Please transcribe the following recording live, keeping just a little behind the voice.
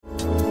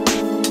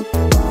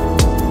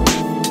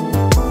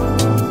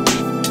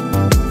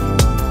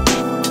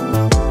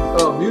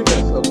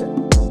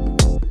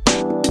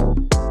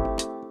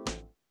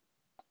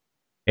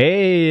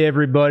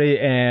everybody,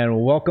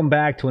 and welcome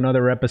back to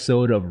another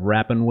episode of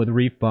Rapping with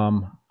Reef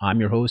Bum. I'm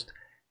your host,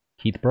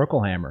 Keith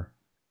Berkelhammer.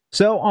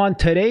 So, on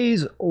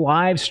today's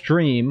live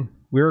stream,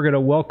 we're going to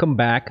welcome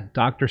back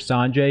Dr.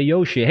 Sanjay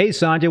Joshi. Hey,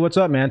 Sanjay, what's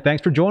up, man?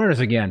 Thanks for joining us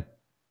again.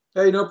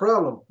 Hey, no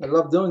problem. I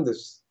love doing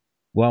this.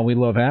 Well, we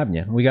love having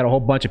you. We got a whole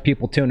bunch of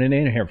people tuning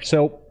in here.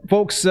 So,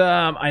 folks,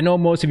 I know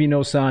most of you know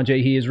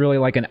Sanjay. He is really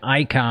like an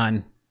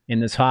icon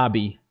in this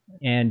hobby.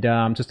 And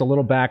just a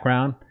little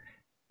background.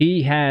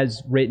 He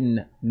has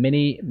written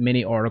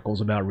many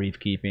articles about reef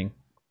keeping.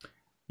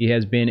 He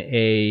has been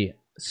a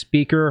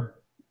speaker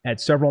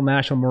at several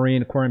National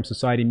Marine Aquarium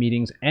Society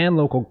meetings and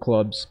local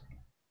clubs.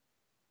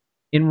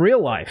 In real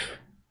life,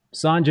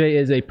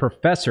 Sanjay is a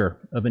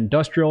professor of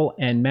industrial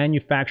and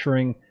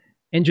manufacturing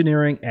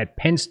engineering at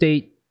Penn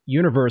State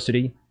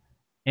University,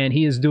 and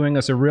he is doing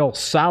us a real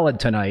solid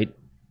tonight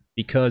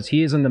because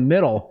he is in the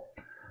middle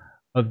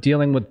of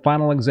dealing with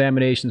final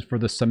examinations for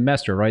the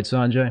semester, right,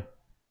 Sanjay?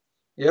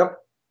 Yep.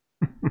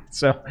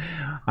 So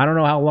I don't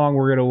know how long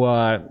we're going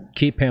to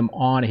keep him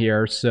on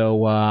here.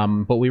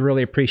 So, but we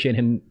really appreciate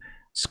him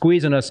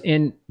squeezing us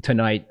in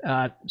tonight.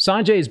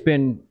 Sanjay has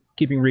been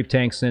keeping reef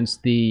tanks since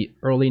the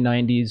early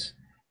 90s.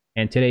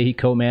 And today he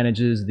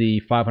co-manages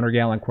the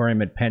 500-gallon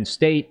aquarium at Penn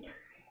State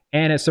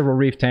and has several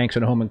reef tanks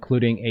at home,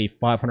 including a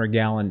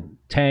 500-gallon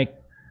tank.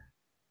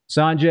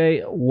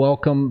 Sanjay,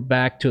 welcome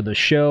back to the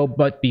show.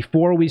 But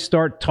before we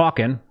start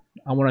talking,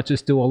 I want to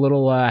just do a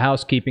little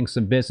housekeeping,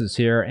 some business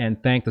here,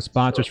 and thank the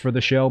sponsors for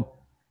the show,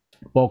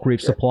 Bulk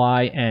Reef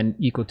Supply and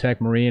Ecotech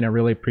Marine. I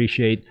really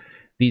appreciate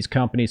these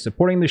companies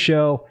supporting the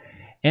show,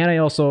 and I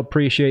also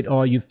appreciate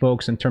all you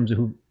folks in terms of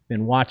who've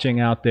been watching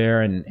out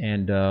there,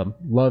 and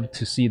love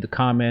to see the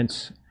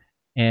comments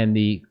and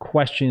the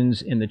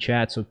questions in the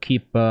chat. So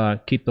keep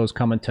those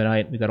coming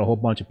tonight. We got a whole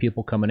bunch of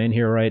people coming in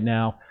here right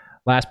now.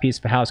 Last piece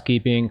of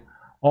housekeeping: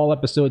 all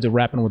episodes of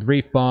Rapping with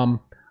Reef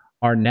Bum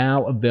are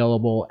now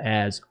available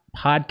as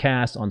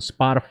podcasts on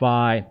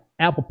Spotify,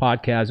 Apple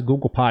Podcasts,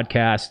 Google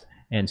Podcasts,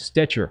 and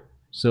Stitcher.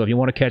 So if you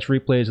want to catch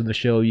replays of the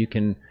show, you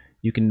can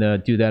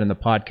do that in the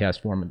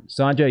podcast form.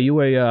 Sanjay, are you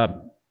a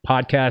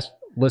podcast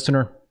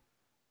listener?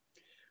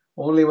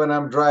 Only when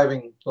I'm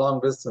driving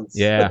long distance.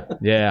 Yeah.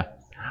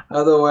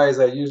 Otherwise,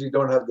 I usually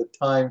don't have the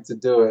time to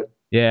do it.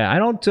 Yeah, I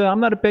don't. I'm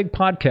not a big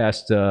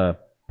podcast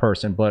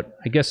person, but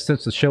I guess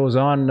since the show is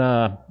on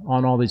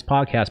all these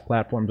podcast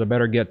platforms, I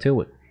better get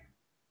to it.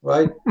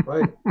 Right.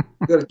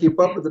 You got to keep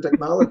up with the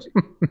technology.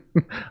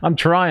 I'm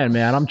trying,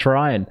 man. I'm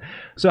trying.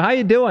 So, how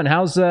you doing?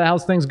 How's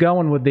things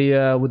going with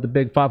the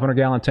big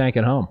 500-gallon tank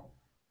at home?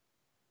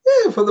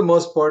 Yeah, for the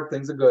most part,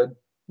 things are good.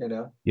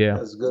 Yeah.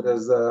 As good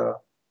as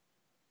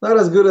not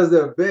as good as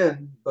they've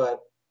been,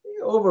 but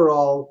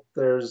overall,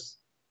 there's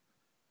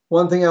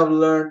one thing I've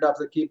learned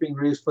after keeping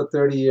reefs for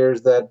 30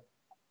 years, that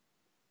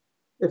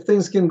if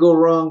things can go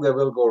wrong, they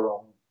will go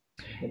wrong.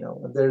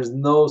 And there's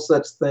no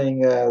such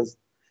thing as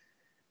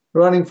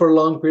running for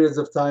long periods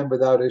of time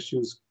without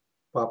issues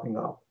popping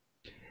up.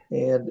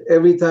 And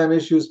every time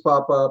issues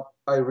pop up,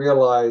 I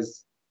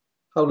realize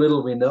how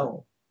little we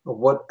know of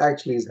what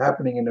actually is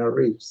happening in our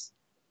reefs.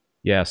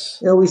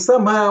 Yes. We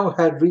somehow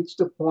had reached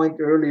a point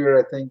earlier,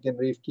 I think, in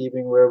reef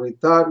keeping where we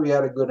thought we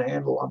had a good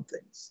handle on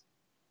things.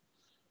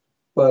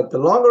 But the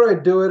longer I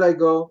do it, I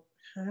go,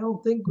 I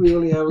don't think we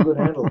really have a good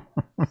handle.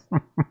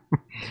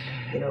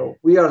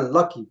 We are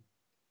lucky.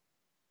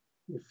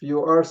 If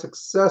you are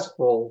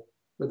successful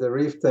with a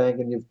reef tank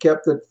and you've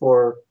kept it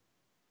for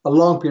a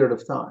long period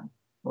of time,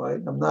 right?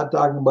 I'm not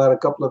talking about a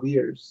couple of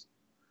years.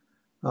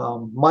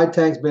 My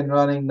tank's been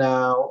running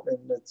now in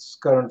its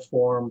current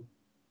form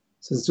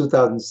since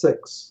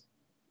 2006,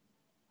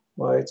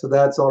 right? So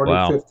that's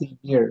already 15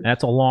 years.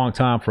 That's a long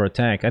time for a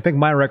tank. I think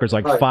my record's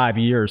like 5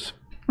 years.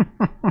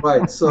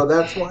 Right. So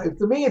that's why,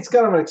 to me, it's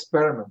kind of an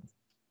experiment,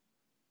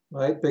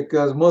 right?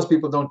 Because most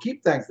people don't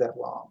keep tanks that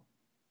long.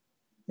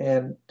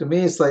 And to me,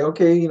 it's like,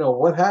 okay,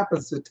 what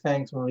happens to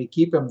tanks when we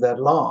keep them that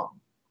long?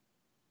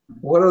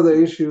 What are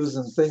the issues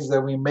and things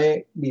that we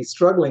may be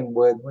struggling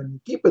with when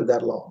you keep it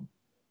that long?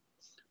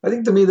 I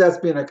think to me, that's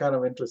been a kind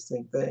of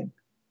interesting thing.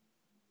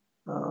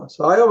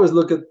 So I always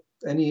look at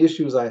any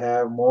issues I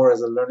have more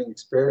as a learning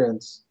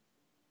experience.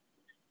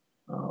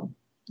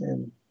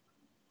 And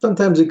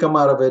sometimes you come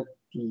out of it,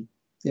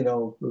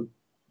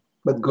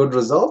 with good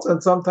results,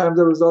 and sometimes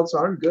the results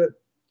aren't good.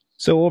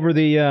 So over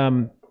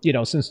the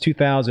since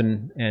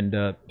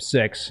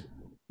 2006,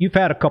 you've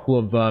had a couple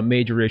of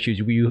major issues.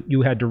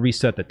 You had to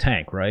reset the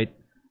tank, right?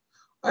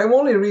 I've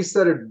only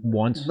reset it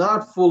once,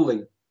 not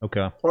fully.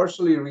 Okay.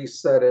 Partially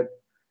reset it.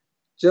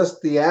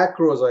 Just the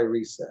acros I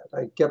reset.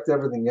 I kept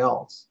everything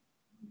else.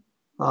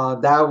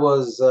 That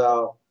was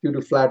due to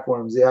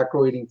flatworms, the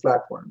acro-eating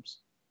flatworms.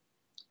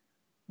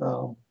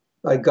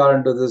 I got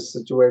into this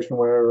situation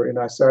where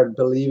I started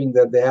believing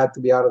that they had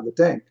to be out of the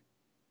tank.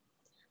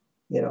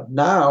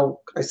 Now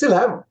I still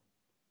have them,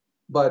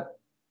 but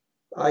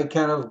I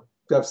kind of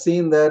have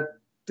seen that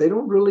they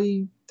don't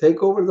really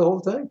take over the whole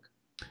tank.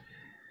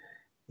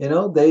 In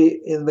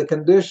the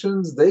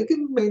conditions, they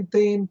can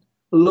maintain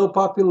a low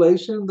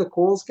population. The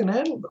corals can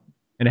handle them.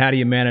 And how do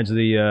you manage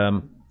the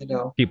You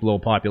know, keep low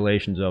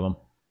populations of them?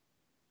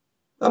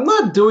 I'm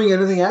not doing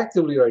anything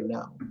actively right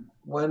now.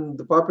 When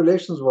the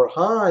populations were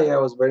high, I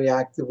was very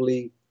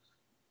actively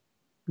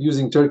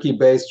using turkey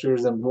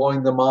basters and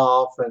blowing them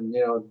off, and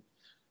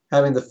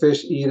having the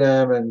fish eat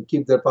them and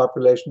keep their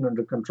population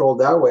under control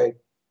that way.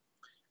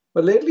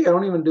 But lately, I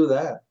don't even do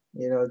that.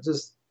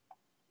 Just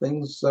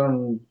things are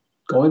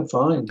going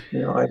fine.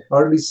 I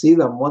hardly see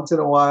them. Once in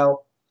a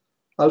while,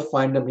 I'll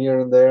find them here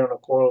and there on a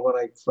coral when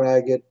I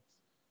frag it,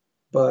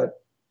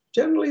 but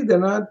generally, they're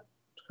not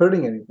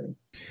hurting anything.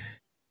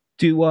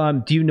 Do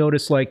you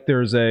notice like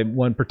there's a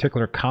one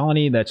particular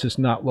colony that's just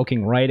not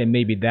looking right, and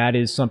maybe that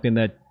is something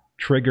that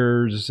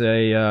triggers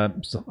a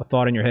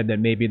thought in your head that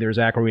maybe there's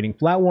acro eating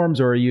flatworms,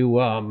 or are you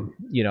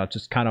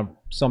just kind of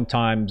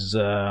sometimes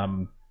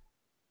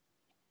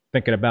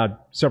thinking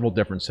about several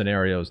different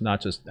scenarios, not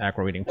just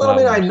acro eating Well, I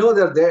mean, I flatworms? know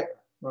they're there,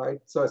 right?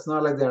 So it's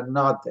not like they're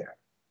not there.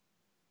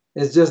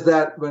 It's just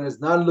that when it's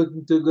not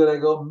looking too good, I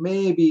go,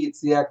 maybe it's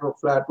the acro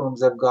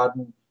flatworms have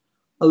gotten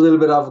a little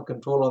bit out of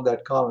control on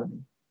that colony,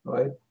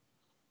 right?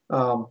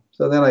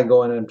 So then I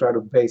go in and try to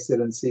base it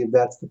and see if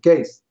that's the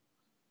case.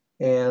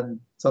 And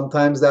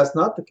sometimes that's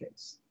not the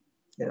case.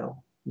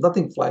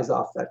 Nothing flies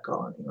off that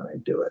colony when I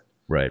do it,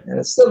 Right, and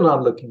it's still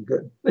not looking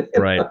good.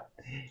 right,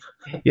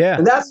 yeah.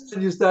 And that's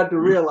when you start to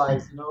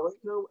realize,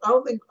 I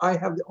don't think I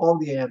have all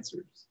the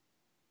answers,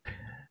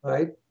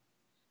 right?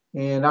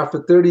 And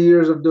after 30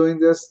 years of doing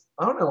this,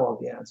 I don't know all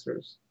the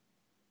answers.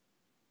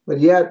 But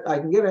yet I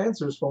can get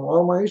answers from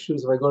all my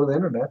issues if I go to the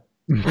internet.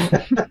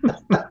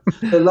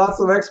 There's lots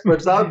of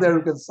experts out there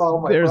who can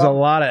solve my There's a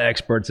problem. lot of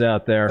experts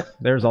out there.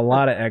 There's a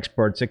lot of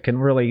experts. It can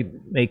really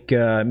make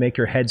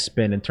your head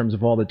spin in terms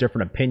of all the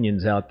different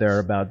opinions out there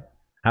about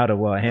how to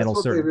That's handle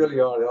what they certain. really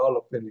are. They're all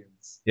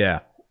opinions, Yeah.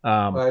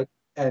 right?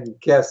 And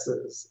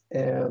guesses.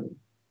 And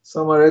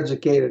some are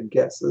educated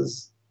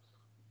guesses,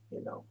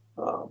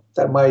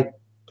 that might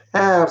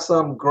have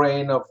some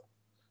grain of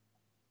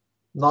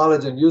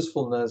knowledge and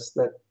usefulness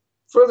that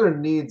further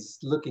needs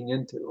looking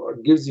into or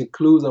gives you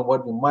clues on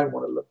what you might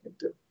want to look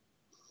into,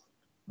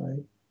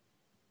 right?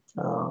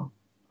 Uh,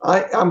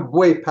 I'm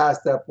way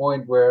past that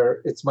point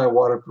where it's my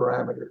water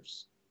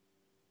parameters,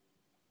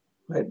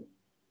 right?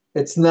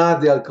 It's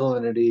not the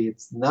alkalinity,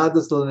 it's not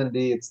the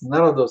salinity, it's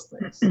none of those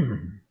things,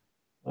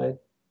 right?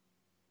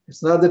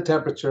 It's not the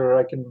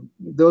temperature.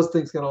 Those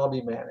things can all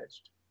be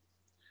managed,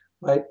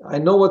 right? I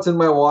know what's in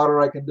my water.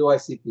 I can do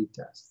ICP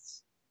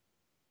tests.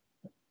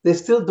 They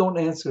still don't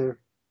answer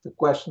the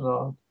question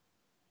on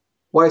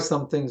why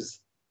some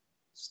things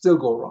still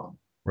go wrong,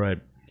 Right.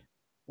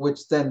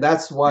 which then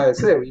that's why I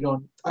say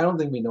I don't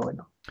think we know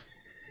enough.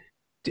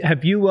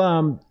 Have you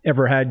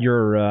ever had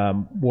your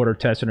water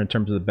tested in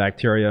terms of the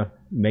bacteria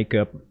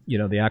makeup? The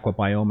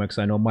aquabiomics.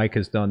 I know Mike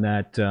has done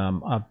that.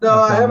 No, I've I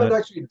done haven't that.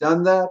 actually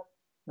done that.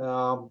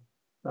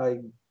 I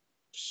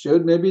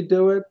should maybe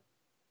do it,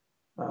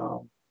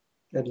 um,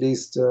 at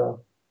least,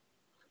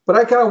 but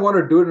I kind of want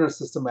to do it in a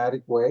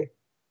systematic way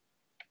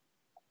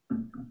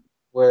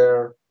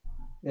where,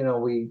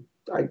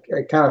 I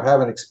kind of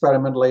have an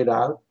experiment laid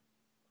out.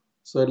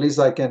 So at least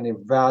I can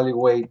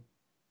evaluate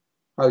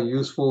how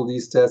useful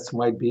these tests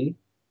might be,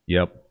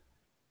 Yep.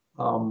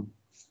 um,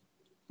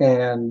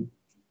 and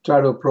try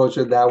to approach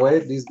it that way,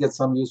 at least get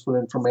some useful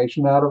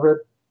information out of it.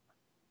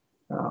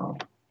 Uh,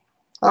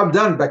 I've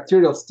done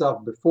bacterial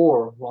stuff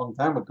before, a long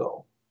time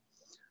ago.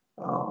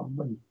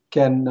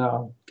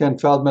 Ken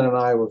Feldman and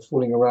I were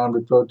fooling around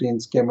with protein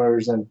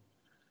skimmers and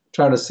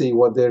trying to see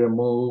what they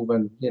remove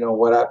and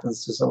what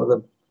happens to some of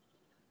the.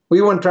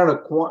 We weren't trying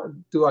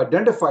to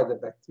identify the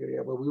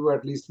bacteria, but we were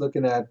at least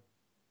looking at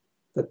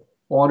the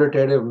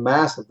quantitative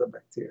mass of the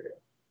bacteria.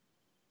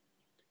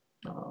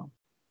 Uh,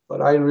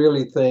 but I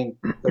really think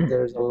that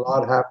there's a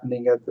lot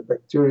happening at the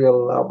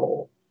bacterial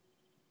level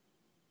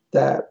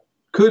that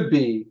could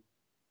be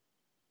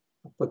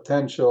a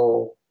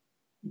potential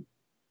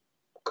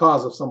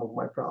cause of some of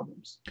my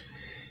problems.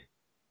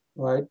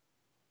 Right?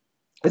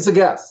 It's a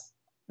guess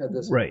at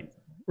this point.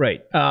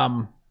 Right.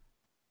 Right.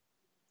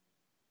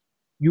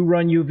 You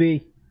run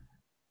UV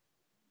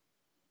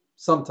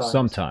Sometimes,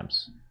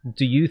 sometimes.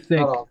 Do you not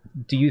think? all.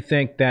 Do you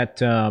think that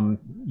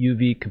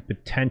UV could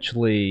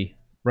potentially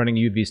running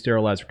a UV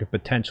sterilizer could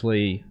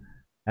potentially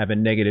have a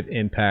negative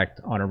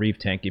impact on a reef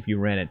tank if you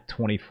ran it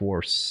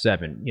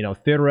 24/7?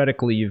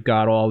 Theoretically, you've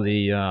got all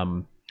the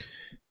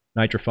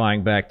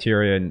nitrifying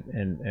bacteria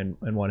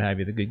and what have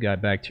you, the good guy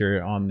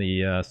bacteria on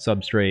the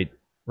substrate,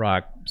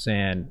 rock,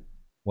 sand,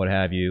 what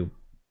have you.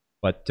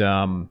 But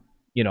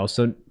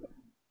so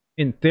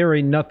in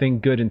theory, nothing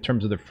good in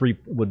terms of the free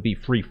would be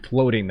free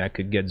floating that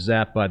could get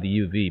zapped by the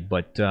UV.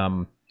 But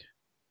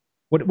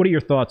what are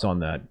your thoughts on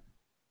that?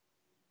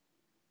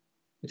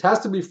 It has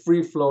to be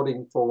free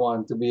floating for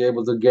one to be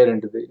able to get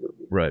into the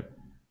UV. Right.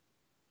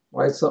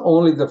 Right? So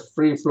only the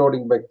free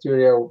floating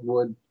bacteria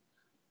would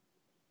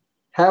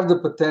have the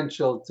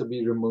potential to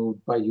be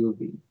removed by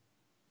UV.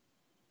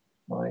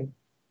 Right?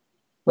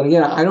 But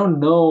again, I don't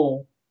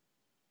know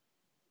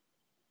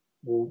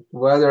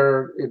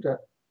whether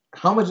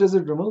how much does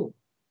it remove?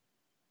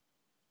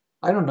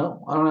 I don't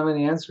know. I don't have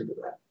any answer to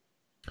that.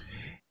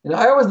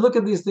 I always look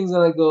at these things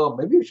and I go,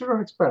 maybe we should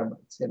run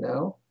experiments.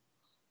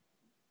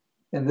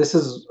 And this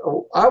is,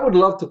 I would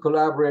love to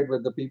collaborate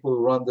with the people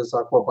who run this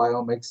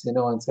Aquabiomics,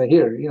 and say,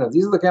 here,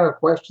 these are the kind of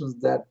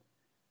questions that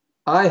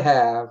I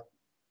have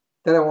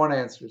that I want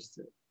answers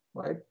to,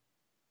 right?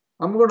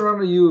 I'm going to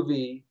run a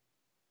UV.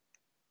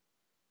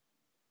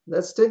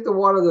 Let's take the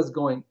water that's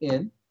going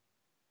in.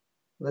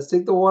 Let's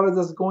take the water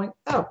that's going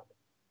out.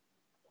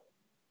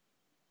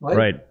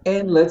 Right?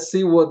 And let's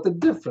see what the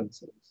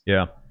difference is.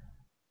 Yeah.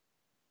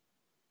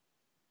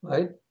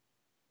 Right?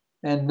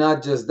 And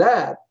not just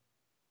that,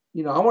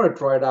 I want to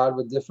try it out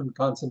with different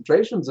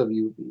concentrations of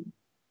UV.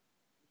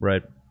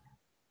 Right.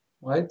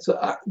 Right? So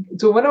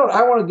whenever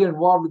I want to get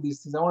involved with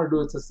these things, I want to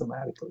do it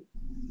systematically.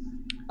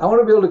 I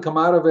want to be able to come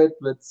out of it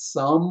with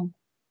some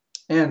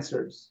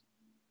answers.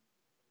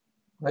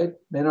 Right?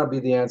 May not be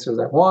the answers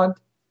I want,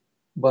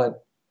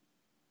 but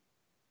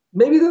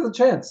maybe there's a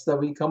chance that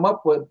we come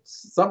up with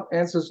some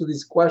answers to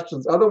these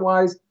questions.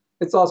 Otherwise,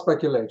 it's all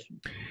speculation.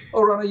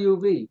 Oh, run a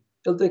UV.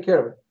 It'll take care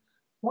of it.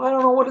 Well, I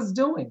don't know what it's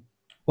doing.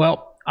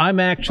 Well, I'm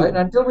actually...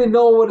 Right? Until we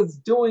know what it's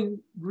doing,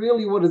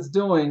 really what it's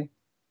doing,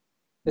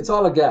 it's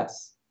all a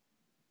guess.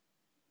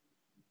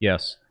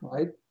 Yes.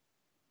 Right?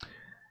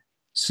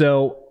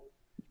 So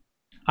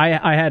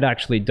I had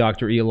actually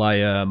Dr.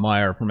 Eli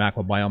Meyer from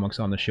Aquabiomics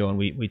on the show, and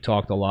we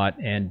talked a lot,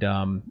 and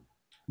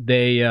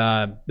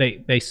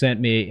they sent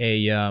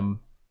me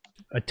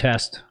a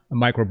test, a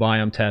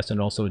microbiome test,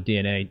 and also a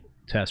DNA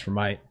test for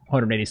my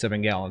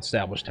 187-gallon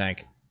established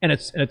tank. And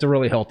it's a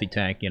really healthy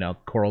tank.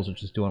 Corals are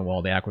just doing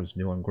well. The aqua's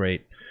doing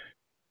great.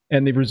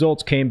 And the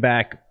results came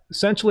back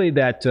essentially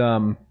that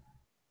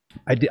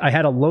I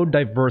had a low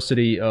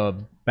diversity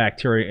of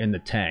bacteria in the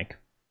tank,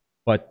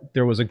 but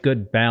there was a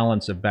good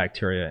balance of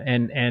bacteria.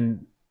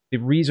 And the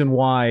reason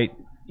why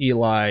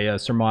Eli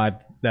surmised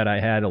that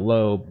I had a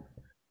low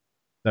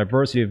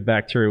diversity of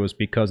bacteria was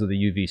because of the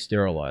UV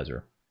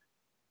sterilizer.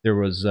 There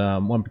was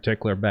one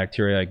particular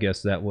bacteria, I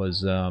guess, that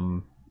was,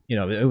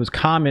 it was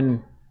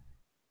common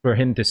for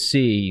him to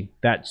see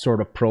that sort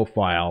of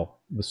profile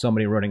with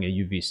somebody running a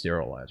UV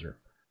sterilizer.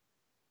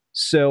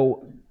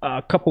 So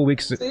a couple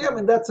weeks ago, yeah, I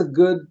mean that's a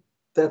good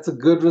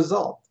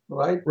result,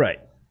 right?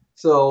 Right.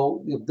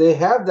 So if they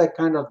have that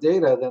kind of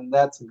data, then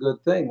that's a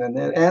good thing. Then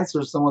it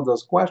answers some of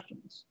those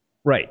questions.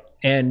 Right.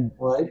 And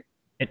right.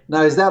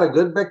 Now, is that a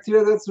good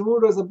bacteria that's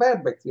removed, or is it a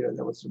bad bacteria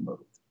that was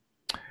removed?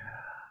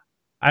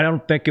 I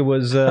don't think it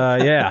was.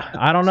 Yeah,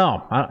 I don't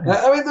know. I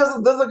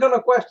mean, those are kind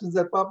of questions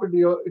that pop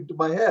into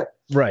my head.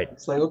 Right.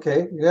 It's like,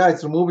 okay, yeah,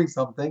 it's removing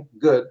something.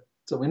 Good.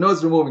 So we know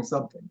it's removing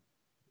something.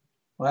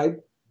 Right.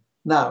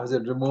 Now, is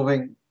it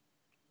removing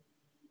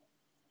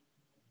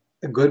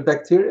a good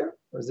bacteria,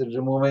 or is it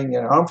removing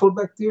a harmful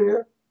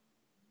bacteria?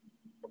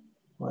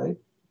 Right.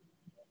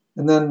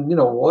 And then,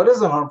 what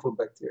is a harmful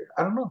bacteria?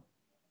 I don't know.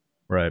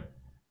 Right.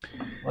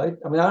 Right.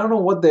 I mean, I don't know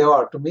what they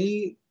are. To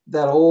me,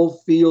 that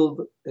whole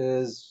field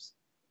is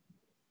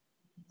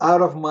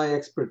out of my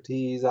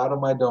expertise, out of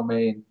my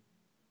domain,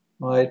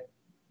 right?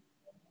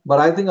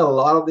 But I think a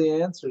lot of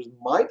the answers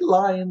might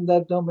lie in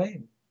that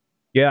domain.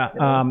 Yeah,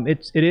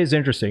 it is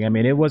interesting. I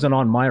mean, it wasn't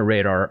on my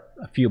radar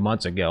a few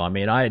months ago. I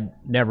mean, I had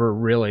never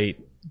really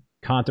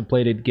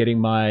contemplated getting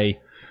my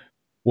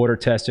water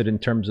tested in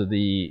terms of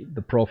the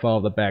profile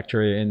of the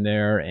bacteria in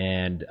there,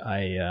 and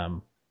I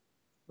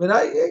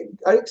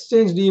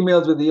exchanged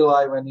emails with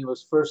Eli when he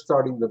was first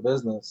starting the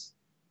business,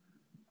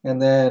 and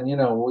then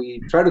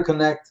we tried to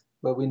connect,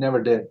 but we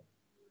never did.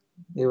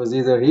 It was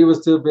either he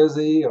was too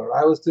busy or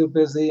I was too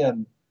busy,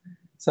 and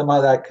somehow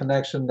that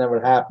connection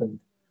never happened.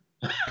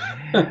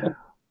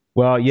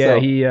 Well, yeah,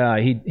 so,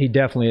 he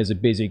definitely is a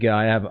busy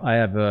guy. I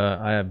have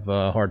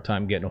a hard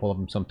time getting a hold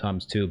of him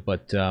sometimes too.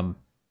 But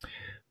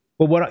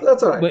what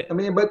that's all right. I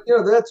mean, but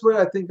that's where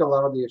I think a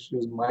lot of the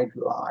issues might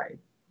lie.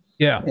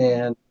 Yeah,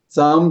 and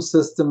some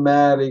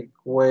systematic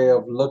way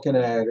of looking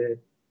at it,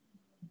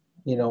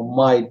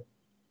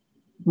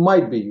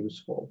 might be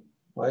useful,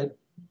 right?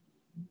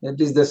 At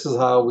least this is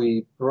how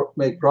we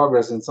make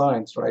progress in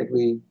science, right?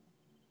 We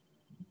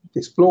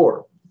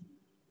explore.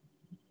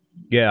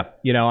 Yeah,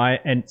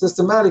 and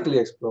systematically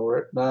explore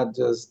it, not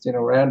just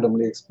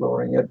randomly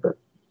exploring it. But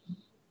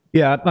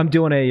yeah, I'm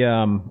doing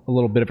a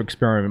little bit of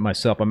experiment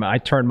myself. I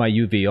turned my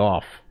UV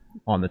off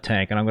on the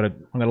tank, and I'm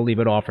gonna leave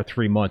it off for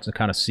 3 months and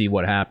kind of see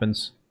what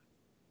happens,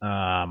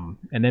 and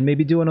then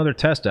maybe do another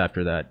test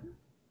after that,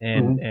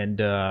 and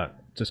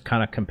just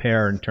kind of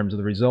compare in terms of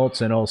the results,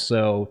 and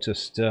also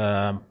just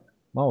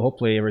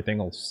hopefully everything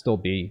will still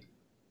be,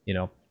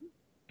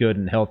 good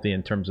and healthy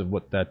in terms of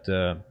what that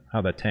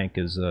how that tank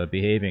is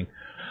behaving.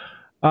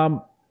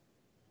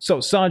 So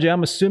Sanjay,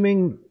 I'm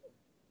assuming.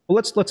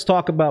 Well, let's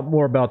talk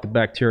more about the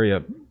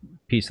bacteria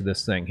piece of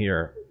this thing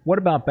here. What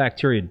about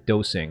bacteria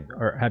dosing?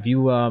 Or have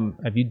you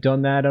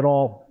done that at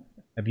all?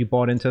 Have you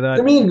bought into that?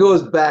 I mean, it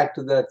goes back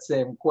to that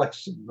same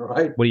question,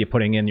 right? What are you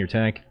putting in your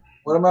tank?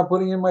 What am I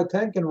putting in my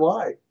tank and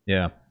why?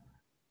 Yeah.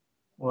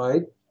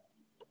 Right.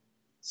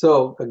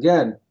 So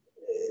again,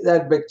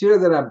 that bacteria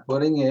that I'm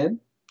putting in,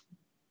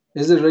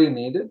 is it really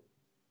needed?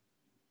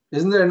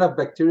 Isn't there enough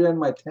bacteria in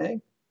my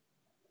tank?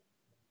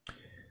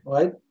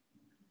 Right?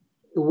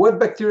 What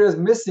bacteria is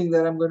missing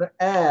that I'm going to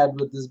add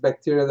with this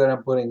bacteria that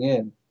I'm putting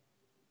in?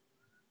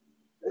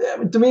 I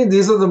mean, to me,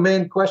 these are the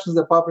main questions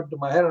that pop into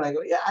my head, and I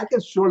go, yeah, I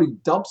can surely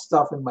dump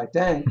stuff in my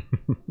tank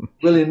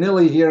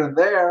willy-nilly here and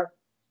there,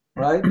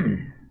 right?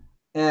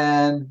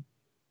 And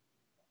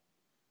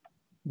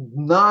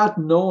not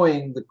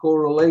knowing the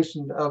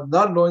correlation of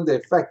not knowing the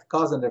effect,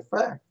 cause and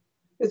effect,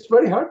 it's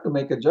very hard to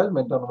make a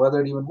judgment on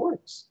whether it even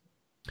works,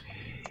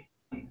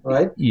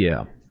 right?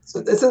 Yeah. So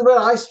this is where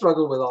I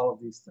struggle with all of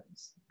these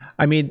things.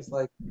 I mean, it's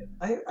like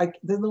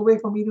there's no way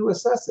for me to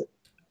assess it.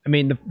 I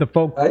mean, the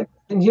folk, right?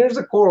 And here's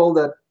a coral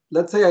that,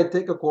 let's say I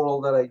take a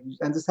coral that I use,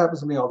 and this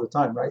happens to me all the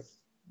time, right?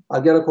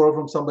 I'll get a coral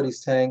from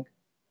somebody's tank,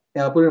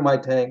 and I'll put it in my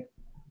tank,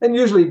 and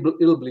usually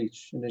it'll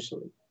bleach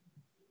initially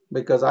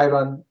because I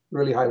run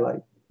really high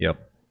light.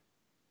 Yep.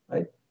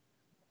 Right?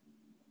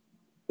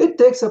 It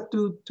takes up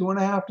to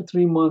 2.5 to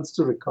 3 months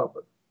to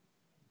recover.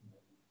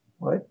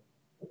 Right?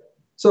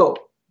 So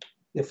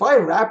if I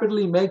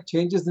rapidly make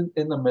changes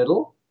in the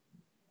middle,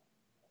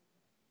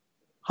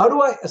 how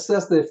do I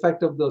assess the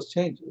effect of those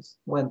changes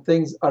when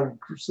things are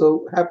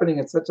so happening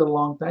at such a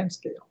long time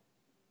scale?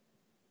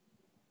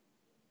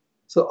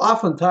 So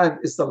oftentimes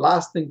it's the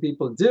last thing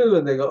people do,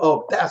 and they go,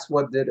 "Oh, that's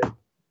what did it."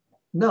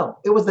 No,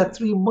 it was that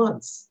 3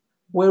 months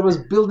where it was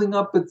building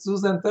up its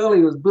zooxanthellae,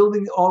 it was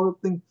building all the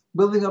things,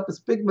 building up its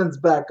pigments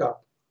back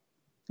up,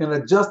 and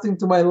adjusting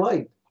to my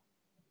light.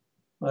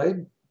 Right?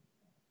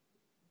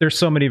 There's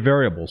so many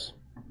variables.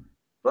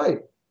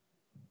 Right.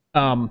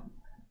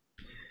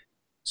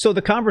 So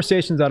the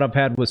conversations that I've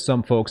had with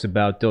some folks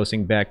about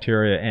dosing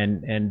bacteria,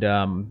 and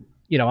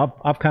you know,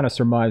 I've kind of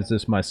surmised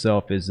this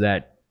myself, is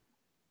that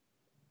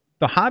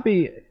the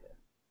hobby,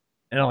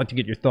 and I'd like to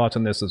get your thoughts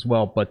on this as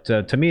well, but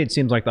to me it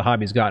seems like the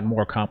hobby's gotten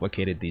more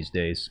complicated these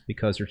days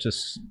because there's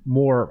just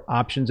more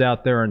options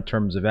out there in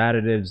terms of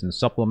additives and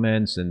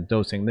supplements and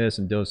dosing this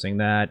and dosing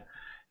that.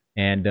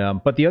 And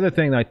but the other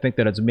thing I think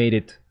that has made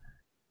it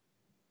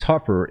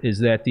tougher is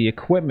that the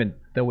equipment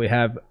that we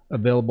have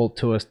available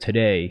to us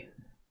today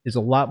is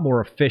a lot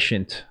more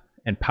efficient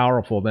and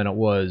powerful than it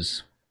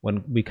was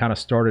when we kind of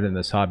started in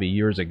this hobby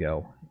years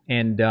ago.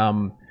 And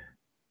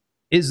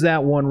is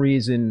that one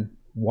reason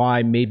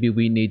why maybe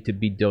we need to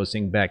be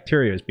dosing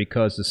bacteria, is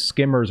because the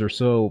skimmers are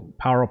so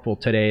powerful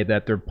today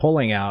that they're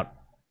pulling out,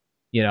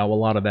 you know, a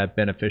lot of that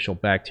beneficial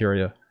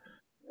bacteria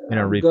in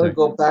our reef tank? I'm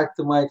going to go back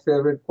to my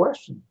favorite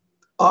question.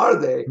 Are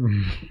they?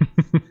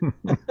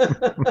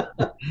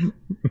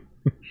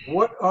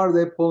 What are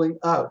they pulling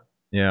out?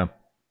 Yeah.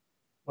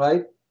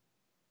 Right?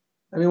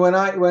 I mean,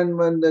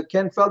 when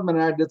Ken Feldman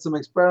and I did some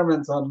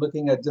experiments on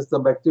looking at just the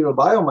bacterial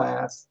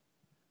biomass,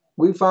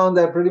 we found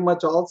that pretty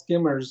much all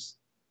skimmers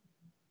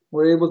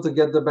were able to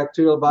get the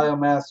bacterial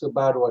biomass to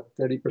about,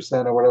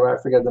 30% or whatever,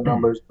 I forget the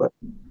numbers, but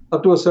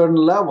up to a certain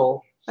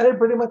level, and it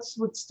pretty much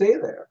would stay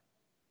there.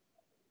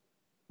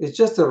 It's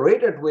just the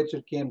rate at which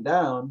it came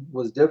down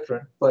was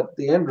different, but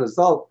the end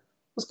result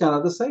was kind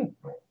of the same.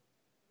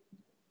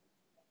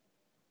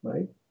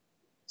 Right?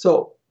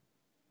 So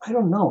I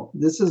don't know.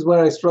 This is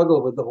where I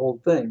struggle with the whole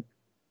thing.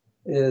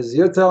 Is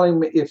you're telling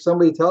me, if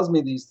somebody tells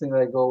me these things,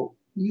 I go,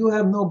 you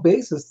have no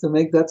basis to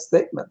make that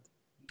statement.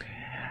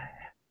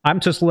 I'm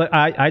just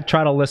I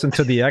try to listen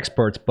to the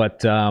experts,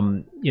 but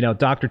you know,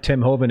 Dr.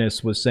 Tim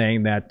Hovhaness was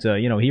saying that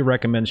you know, he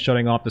recommends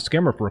shutting off the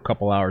skimmer for a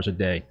couple hours a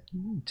day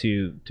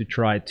to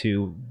try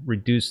to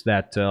reduce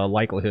that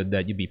likelihood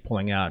that you'd be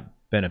pulling out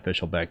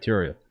beneficial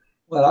bacteria.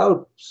 Well, I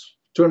would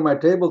turn my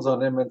tables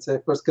on him and say,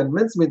 first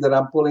convince me that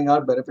I'm pulling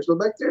out beneficial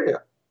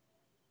bacteria.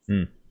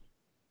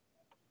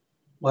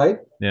 Right?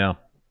 Yeah.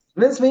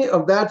 Convince me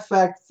of that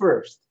fact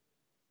first.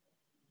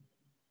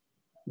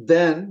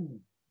 Then,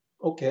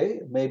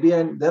 okay, maybe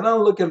then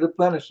I'll look at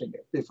replenishing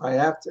it if I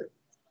have to.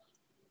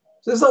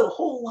 So there's a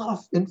whole lot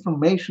of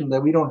information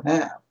that we don't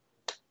have.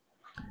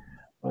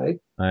 Right?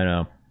 I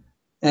know.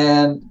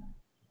 And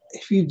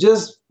if you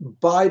just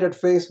buy it at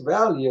face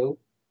value,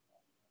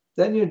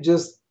 then you're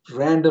just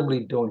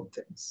randomly doing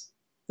things.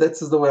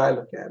 This is the way I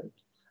look at it.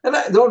 And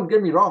don't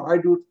get me wrong, I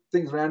do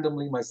things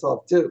randomly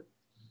myself too,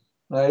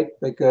 right?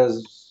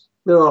 Because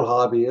we're all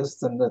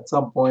hobbyists, and at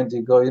some point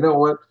you go, you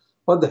know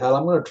what the hell,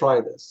 I'm going to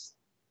try this,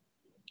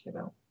 you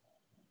know,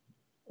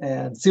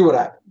 and see what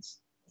happens.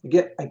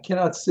 Again, I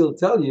cannot still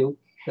tell you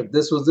that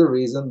this was the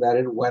reason that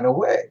it went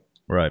away.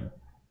 Right.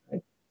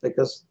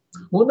 Because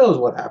who knows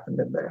what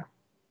happened in there.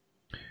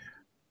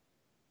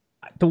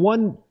 The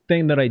one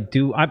thing that I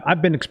do,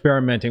 I've been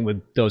experimenting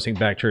with dosing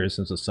bacteria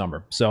since the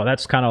summer. So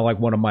that's kind of like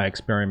one of my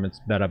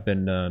experiments that I've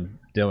been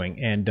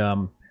doing. And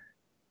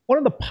one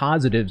of the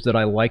positives that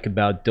I like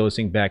about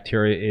dosing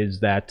bacteria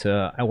is that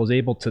I was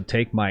able to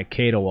take my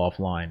Chaeto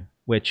offline,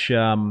 which, you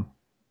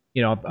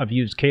know, I've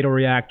used Chaeto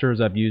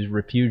reactors, I've used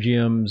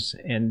refugiums,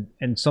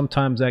 and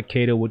sometimes that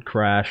Chaeto would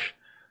crash.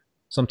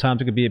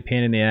 Sometimes it could be a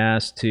pain in the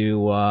ass to,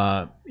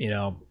 you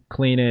know,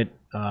 clean it,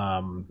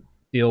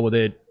 deal with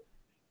it.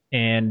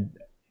 And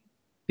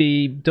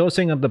the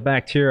dosing of the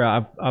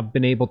bacteria, I've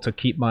been able to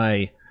keep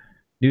my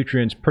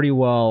nutrients pretty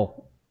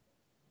well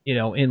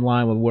in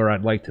line with where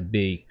I'd like to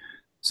be.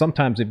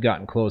 Sometimes they've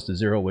gotten close to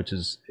zero, which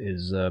is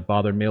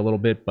bothered me a little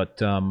bit.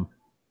 But I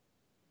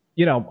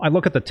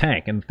look at the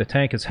tank, and if the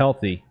tank is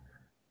healthy,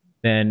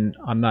 then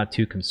I'm not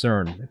too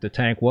concerned. If the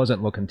tank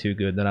wasn't looking too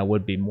good, then I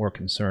would be more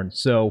concerned.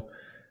 So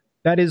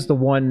that is the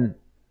one,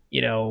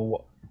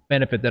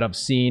 benefit that I've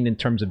seen in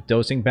terms of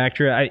dosing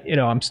bacteria.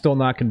 I'm still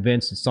not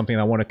convinced it's something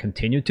I want to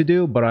continue to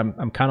do, but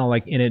I'm kind of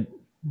like in it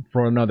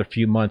for another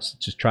few months,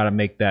 just try to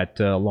make that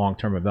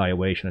long-term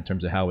evaluation in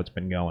terms of how it's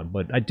been going.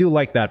 But I do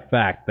like that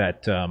fact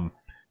that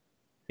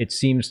it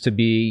seems to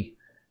be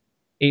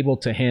able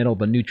to handle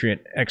the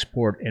nutrient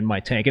export in my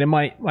tank. And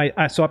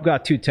in so I've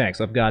got two tanks.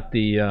 I've got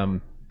the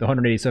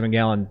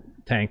 187-gallon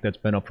tank that's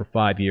been up for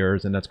 5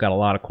 years, and that's got a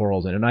lot of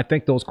corals in it. And I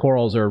think those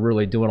corals are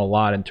really doing a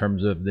lot in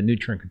terms of the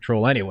nutrient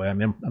control anyway. I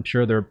mean, I'm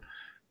sure they're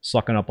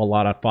sucking up a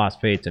lot of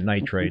phosphates and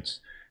nitrates.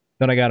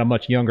 Then I got a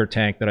much younger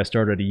tank that I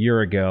started a year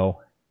ago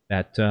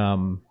that,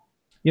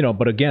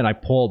 but again, I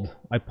pulled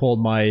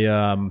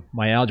my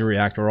my algae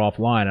reactor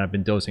offline, and I've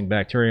been dosing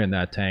bacteria in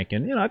that tank.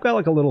 And, I've got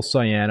like a little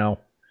cyano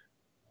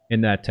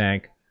in that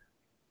tank.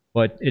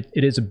 But it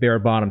is a bare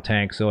bottom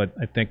tank, so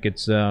I think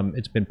it's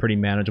been pretty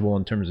manageable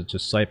in terms of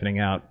just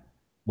siphoning out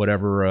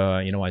whatever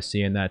I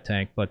see in that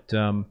tank. But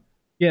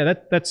yeah,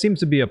 that seems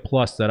to be a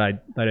plus that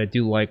I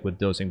do like with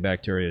dosing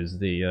bacteria, is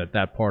the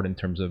that part in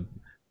terms of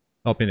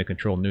helping to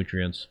control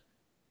nutrients.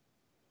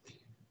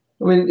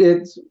 I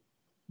mean,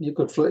 you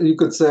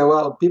could say,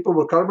 well, people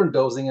were carbon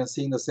dosing and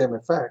seeing the same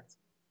effect.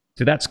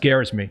 So that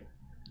scares me,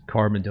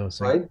 carbon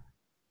dosing. Right.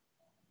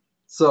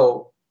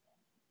 So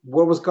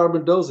what was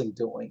carbon dosing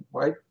doing,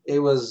 right? It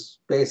was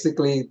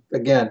basically,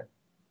 again,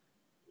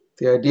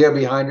 the idea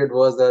behind it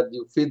was that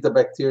you feed the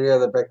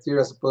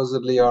bacteria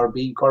supposedly are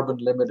being carbon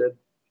limited,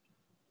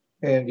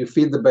 and you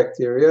feed the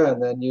bacteria,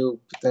 and then you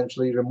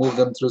potentially remove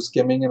them through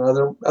skimming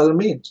and other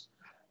means.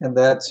 And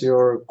that's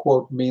your,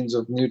 quote, means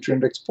of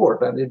nutrient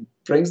export, and it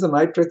brings the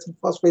nitrates and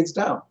phosphates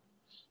down.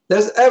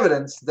 There's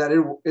evidence that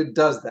it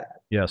does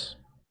that. Yes.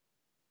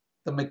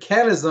 The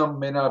mechanism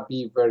may not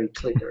be very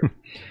clear.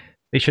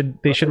 They should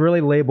really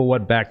label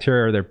what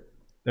bacteria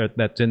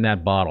that's in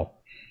that bottle.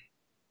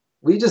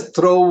 We just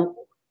throw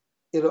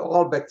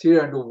all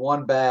bacteria into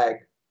one bag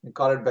and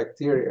call it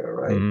bacteria,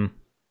 right? Mm-hmm.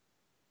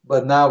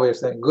 But now we're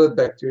saying good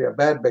bacteria,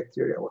 bad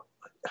bacteria.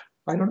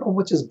 I don't know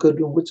which is good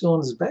and which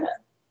one is bad.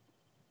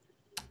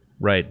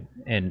 Right,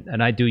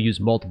 and I do use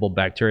multiple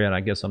bacteria, and I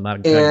guess I'm not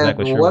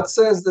exactly sure. And what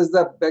says is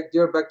that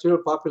your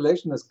bacterial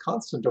population is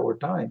constant over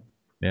time.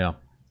 Yeah.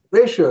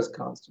 Ratio is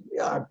constant.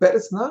 Yeah, I bet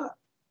it's not.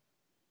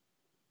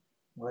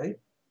 Right?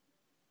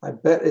 I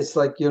bet it's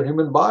like your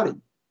human body.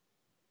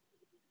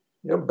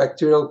 Your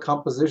bacterial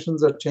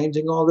compositions are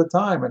changing all the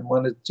time. And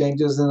when it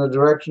changes in a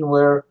direction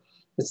where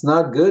it's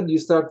not good, you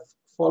start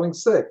falling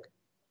sick.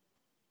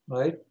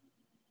 Right?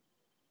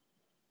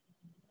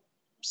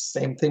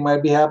 Same thing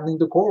might be happening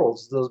to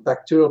corals. Those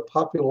bacterial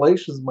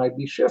populations might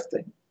be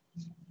shifting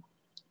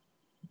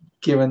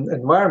given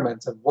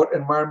environments, and what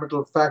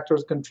environmental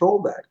factors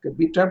control that. Could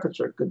be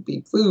temperature, could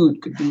be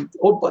food, could be a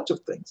whole bunch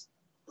of things.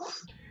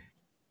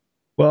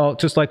 Well,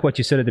 just like what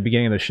you said at the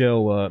beginning of the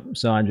show,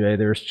 Sanjay,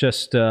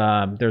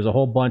 there's a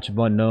whole bunch of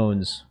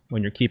unknowns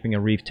when you're keeping a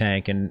reef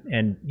tank,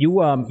 and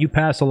you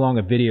passed along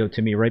a video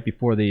to me right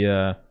before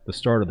the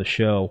start of the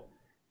show,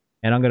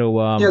 and I'm gonna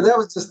yeah, that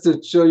was just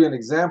to show you an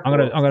example.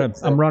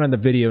 I'm running the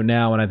video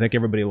now, and I think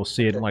everybody will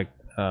see it. Okay. Like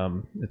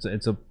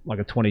it's like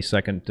a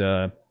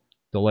 20-second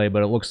delay,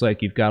 but it looks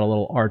like you've got a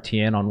little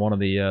RTN on one of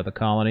the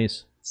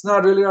colonies. It's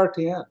not really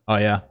RTN. Oh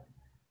yeah,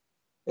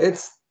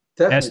 it's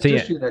definitely STN.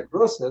 Tissue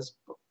necrosis.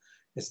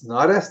 It's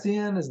not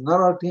STN, it's not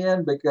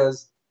RTN,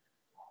 because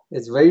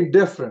it's very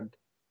different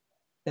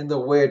in the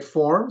way it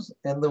forms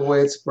and the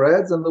way it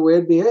spreads and the way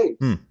it behaves.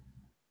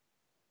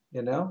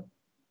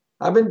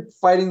 I've been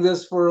fighting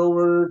this for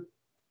over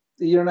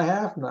a year and a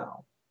half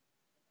now.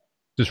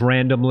 Just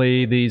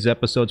randomly these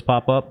episodes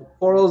pop up?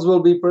 Corals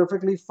will be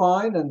perfectly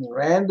fine, and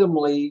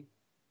randomly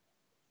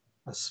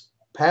a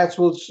spot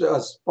will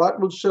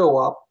show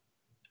up.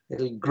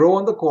 It'll grow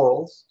on the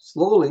corals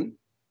slowly,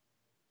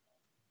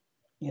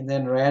 and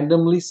then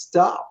randomly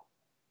stop.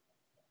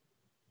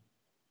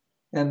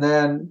 And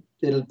then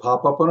it'll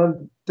pop up on a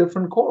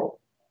different coral.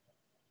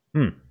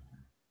 And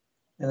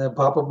then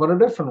pop up on a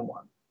different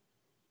one.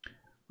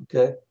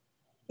 Okay.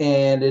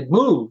 And it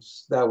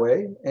moves that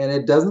way, and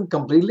it doesn't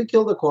completely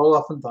kill the coral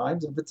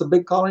oftentimes. If it's a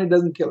big colony, it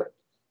doesn't kill it.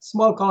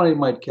 Small colony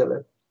might kill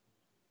it.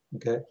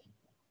 Okay.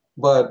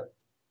 But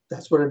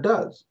that's what it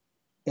does.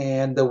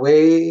 And the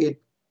way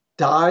it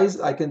dies,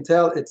 I can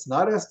tell it's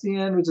not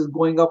STN, which is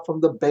going up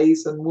from the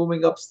base and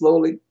moving up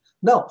slowly.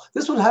 No,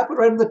 this will happen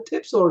right in the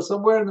tips or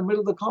somewhere in the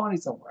middle of the colony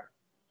somewhere.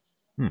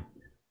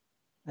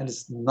 And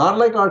it's not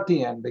like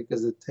RTN,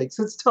 because it takes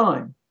its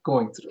time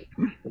going through.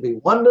 There'll be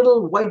one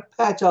little white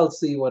patch I'll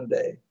see one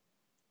day.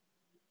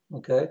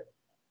 Okay.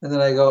 And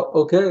then I go,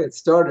 okay, it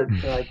started.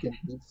 And I can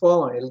keep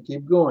following. It'll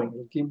keep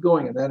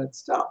going. And then it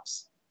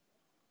stops.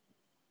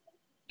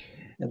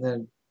 And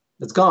then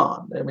it's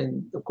gone. I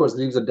mean, of course, it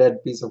leaves a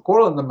dead piece of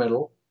coral in the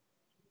middle,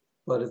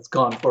 but it's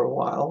gone for a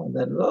while, and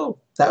then oh,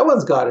 that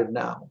one's got it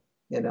now,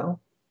 you know.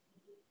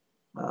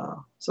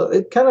 So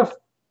it kind of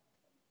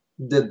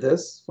did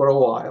this for a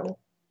while,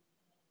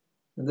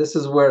 and this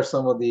is where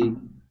some of the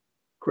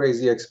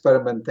crazy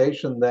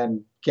experimentation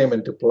then came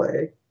into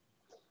play,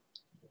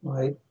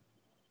 right?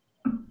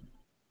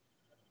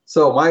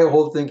 So my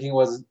whole thinking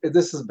was,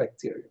 this is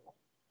bacterial.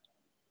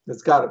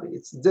 It's got to be.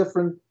 It's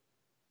different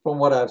from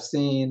what I've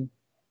seen,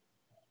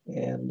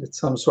 and it's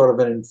some sort of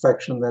an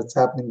infection that's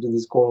happening to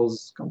these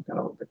corals, some kind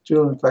of a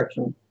bacterial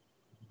infection.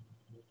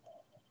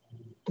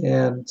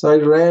 And so I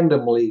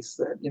randomly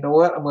said, you know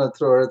what, I'm going to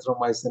throw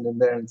erythromycin in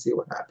there and see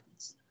what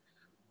happens.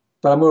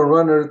 But I'm going to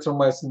run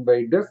erythromycin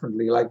very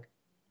differently. Like,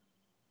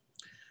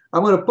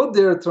 I'm going to put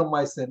the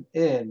erythromycin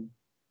in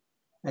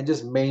and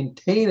just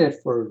maintain it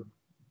for,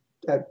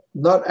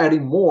 not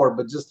adding more,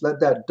 but just let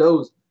that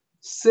dose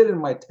sit in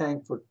my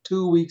tank for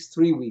 2 weeks,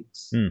 3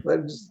 weeks. Let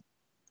it just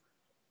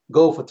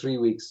go for 3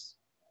 weeks.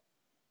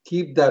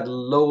 Keep that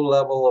low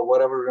level of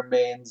whatever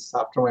remains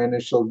after my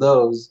initial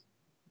dose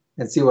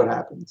and see what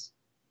happens.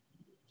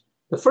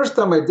 The first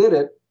time I did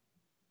it,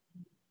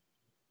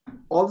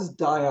 all this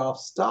die-off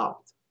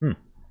stopped.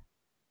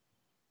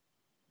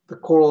 The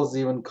corals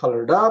even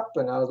colored up,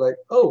 and I was like,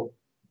 oh,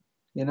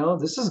 you know,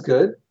 this is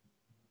good.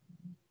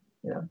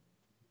 Yeah.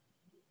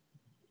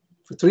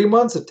 For 3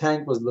 months, the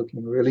tank was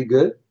looking really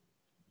good.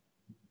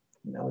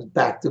 And I was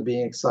back to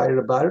being excited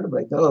about it. I'm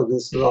like, oh,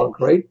 this is all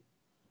great.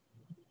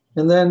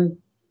 And then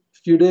a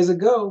few days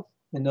ago,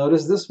 I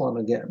noticed this one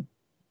again.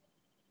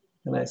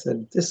 And I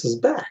said, this is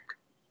back.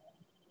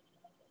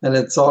 And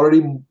it's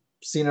already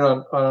seen it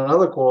on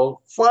another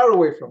coral far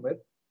away from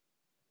it.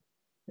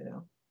 You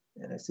know,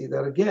 and I see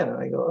that again. And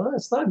I go, oh,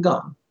 it's not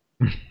gone.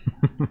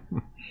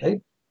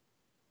 Right?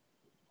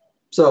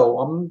 So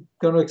I'm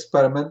going to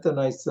experiment. And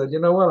I said, you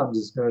know what? I'm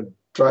just going to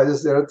try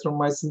this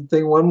erythromycin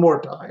thing one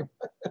more time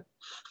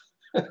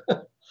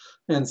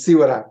and see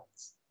what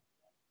happens.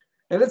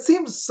 And it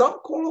seems some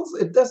corals,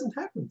 it doesn't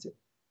happen to.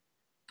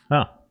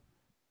 Huh.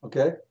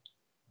 Okay.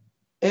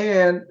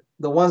 And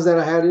the ones that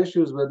I had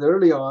issues with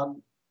early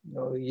on, you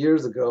know,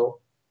 years ago,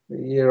 a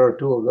year or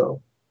two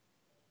ago,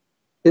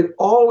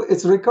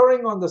 it's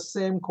recurring on the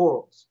same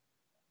corals.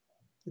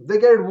 If they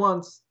get it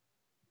once,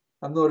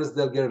 I've noticed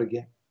they'll get it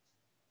again.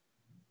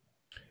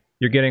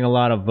 You're getting a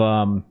lot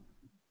of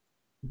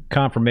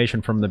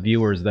confirmation from the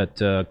viewers that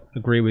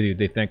agree with you.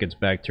 They think it's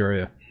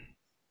bacteria.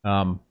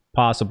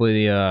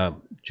 Possibly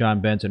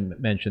John Benson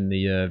mentioned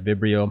the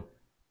Vibrio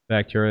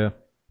bacteria.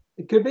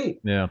 It could be.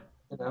 Yeah.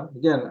 You know,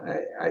 again,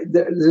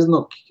 there's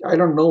no, I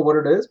don't know what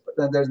it is, but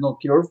then there's no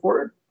cure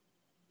for it.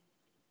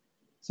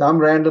 So I'm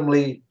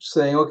randomly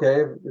saying,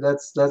 okay,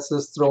 let's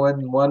just throw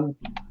in one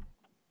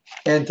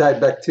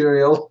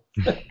antibacterial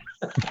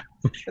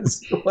and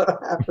see what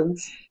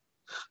happens,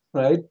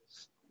 right?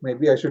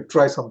 Maybe I should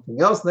try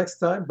something else next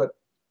time, but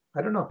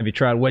I don't know. Have you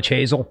tried witch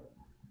hazel?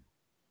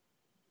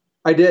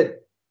 I did.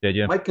 Did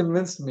you? Mike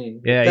convinced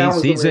me. Yeah,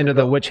 he's into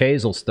the witch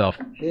hazel stuff.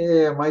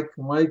 Yeah,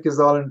 Mike is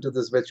all into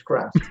this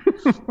witchcraft.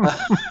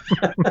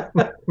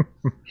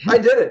 I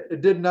did it.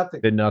 It did nothing.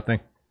 Did nothing.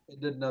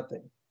 It did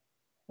nothing.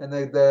 And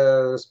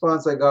the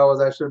response I got was,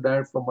 I should have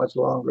done it for much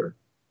longer.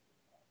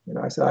 You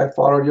know, I said, I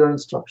followed your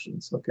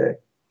instructions. Okay.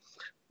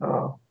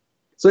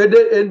 So it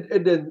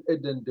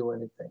didn't do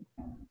anything.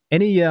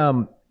 Maybe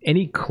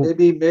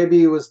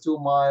it was too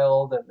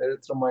mild, and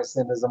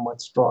erythromycin is a much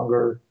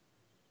stronger.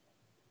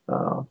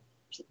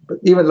 But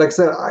even like I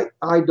said,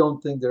 I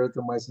don't think the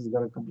erythromycin is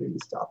going to completely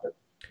stop it.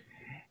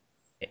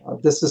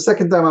 This is the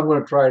second time I'm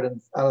going to try it,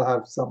 and I'll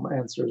have some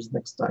answers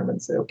next time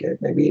and say, okay,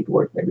 maybe it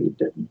worked, maybe it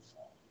didn't.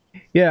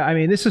 Yeah, I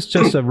mean, this is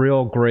just a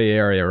real gray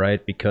area,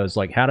 right? Because,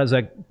 like, how does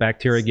that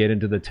bacteria get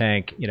into the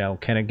tank? You know,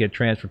 can it get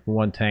transferred from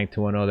one tank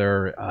to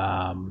another?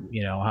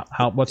 You know,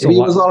 what's maybe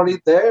it was already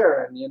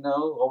there, and, you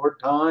know, over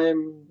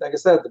time, like I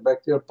said, the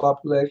bacterial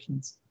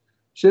population's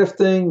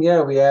shifting.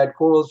 Yeah, we add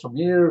corals from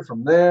here,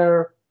 from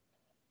there.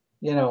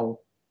 You know,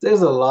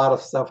 there's a lot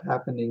of stuff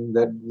happening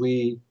that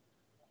we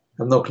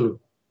have no clue,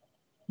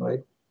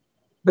 right?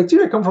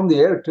 Bacteria come from the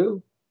air,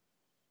 too.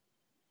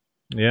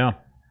 Yeah.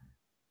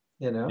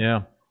 You know?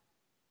 Yeah.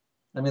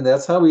 I mean,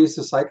 that's how we used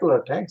to cycle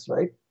our tanks,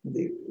 right? In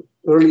the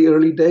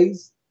early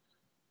days.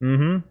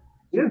 Mm-hmm.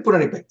 You didn't put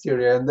any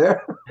bacteria in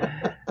there.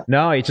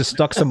 No, you just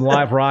stuck some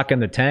live rock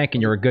in the tank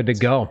and you were good to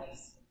go.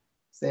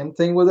 Same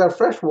thing with our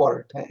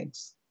freshwater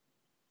tanks.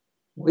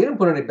 We didn't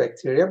put any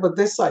bacteria, but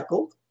they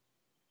cycled,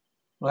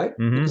 right?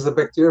 Mm-hmm. Because the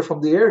bacteria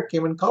from the air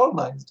came and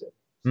colonized it.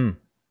 Mm.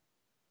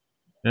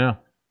 Yeah.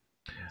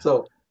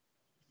 So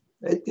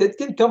it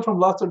can come from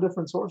lots of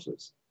different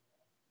sources.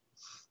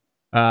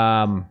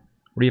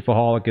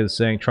 Reefaholic is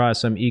saying try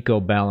some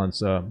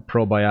EcoBalance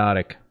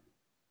probiotic,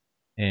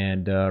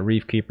 and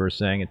Reef Keeper is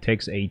saying it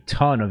takes a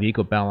ton of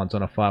EcoBalance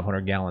on a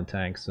 500-gallon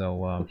tank.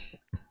 So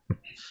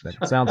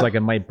that sounds like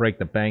it might break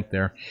the bank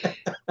there.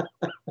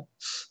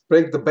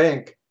 Break the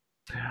bank.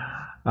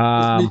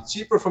 It's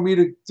cheaper for me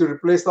to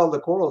replace all the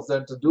corals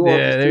than to do all this.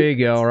 Yeah, there you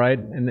go, right?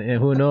 And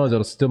who knows,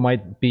 it still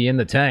might be in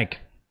the tank.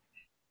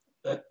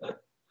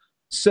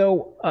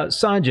 So,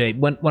 Sanjay,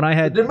 when I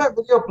had Did my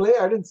video play?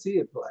 I didn't see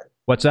it play.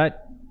 what's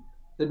that?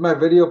 Did my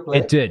video It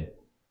play? did.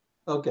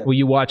 Okay. Will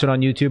you watch it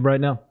on YouTube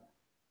right now?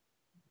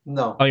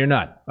 No. Oh, you're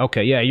not.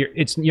 Okay, yeah, you're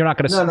not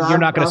No, no, you're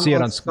not gonna I'm see it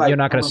on on Skype. you're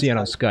not I'm gonna on see it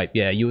on Skype. Skype.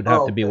 Yeah, you would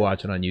have Oh, to be okay.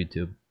 watching on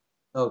YouTube.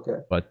 Okay.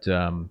 But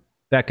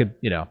that could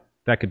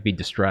that could be As you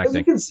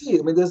distracting. can see,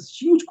 I mean, there's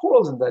huge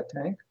corals in that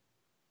tank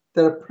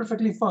that are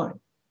perfectly fine,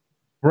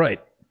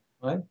 Right.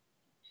 right?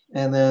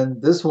 And then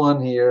this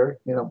one here,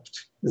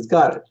 it's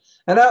got it.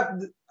 And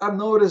I've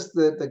noticed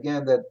that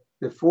again that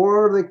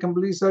before they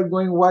completely start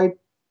going white,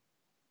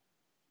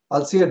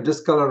 I'll see a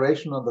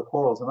discoloration on the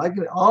corals, and I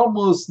can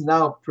almost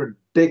now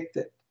predict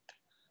it.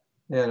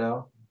 You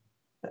know,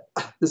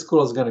 this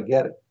coral is going to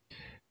get it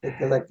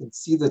because I can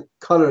see the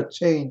color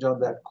change on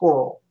that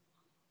coral.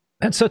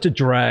 That's such a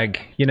drag,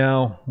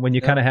 when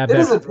you kind of have It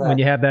is a that when drag.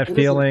 you have that It is a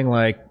feeling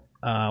drag.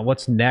 like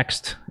what's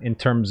next in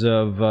terms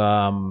of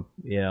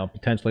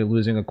potentially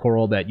losing a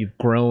coral that you've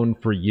grown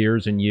for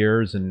years and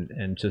years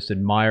and just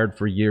admired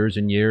for years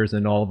and years,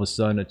 and all of a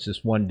sudden it's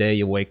just one day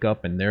you wake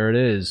up and there it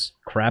is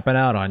crapping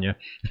out on you.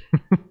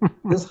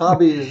 This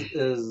hobby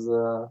is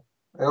I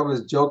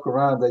always joke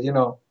around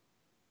that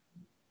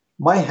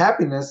my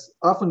happiness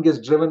often gets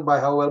driven by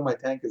how well my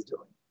tank is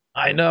doing.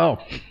 I know.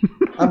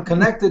 I'm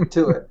connected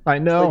to it. I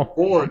It's know. like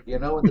Borg,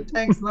 when the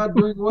tank's not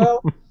doing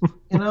well,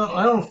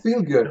 I don't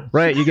feel good.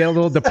 Right, you get a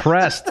little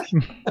depressed.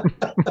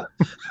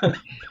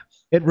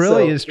 It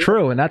really So is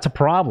true, and that's a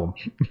problem.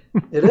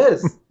 it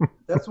is.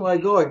 That's why I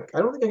go. I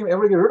don't think I can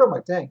ever get rid of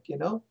my tank.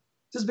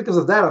 Just because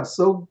of that, I'm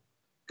so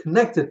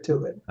connected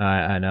to it.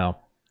 I know.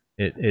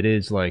 It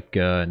is like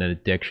an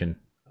addiction.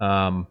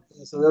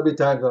 So there'll be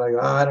times when I go,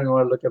 I don't even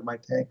want to look at my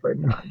tank right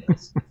now.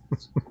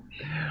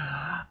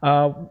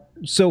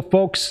 So,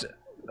 folks,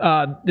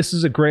 this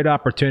is a great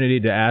opportunity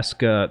to ask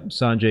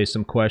Sanjay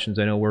some questions.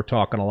 I know we're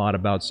talking a lot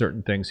about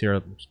certain things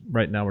here.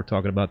 Right now, we're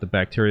talking about the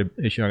bacteria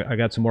issue. I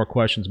got some more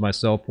questions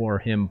myself for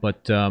him,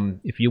 but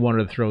if you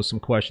wanted to throw some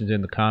questions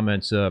in the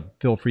comments,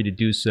 feel free to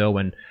do so.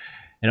 And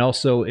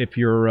also, if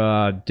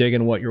you're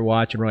digging what you're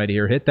watching right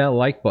here, hit that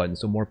like button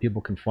so more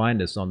people can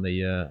find us on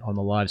the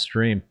live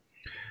stream.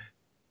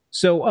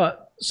 So,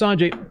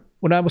 Sanjay,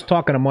 when I was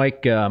talking to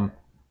Mike, was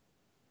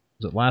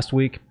it last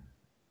week?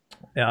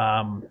 He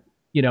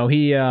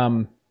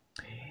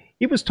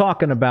was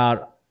talking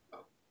about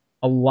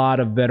a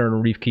lot of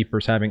veteran reef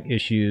keepers having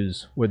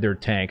issues with their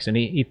tanks, and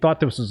he thought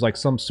this was like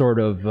some sort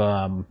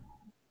of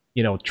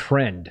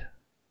trend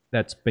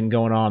that's been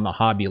going on in the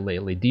hobby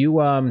lately. Do you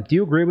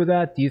agree with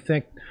that? Do you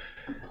think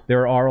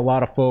there are a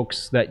lot of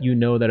folks that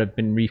that have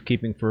been reef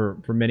keeping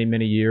for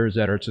many years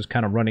that are just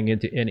kind of running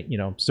into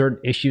certain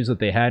issues that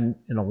they hadn't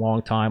in a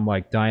long time,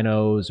 like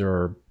dinos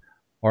or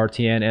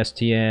RTN,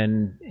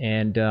 STN,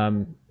 and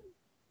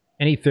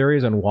any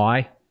theories on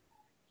why?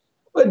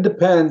 Well, it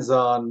depends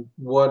on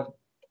what.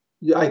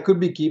 I could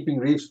be keeping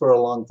reefs for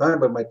a long time,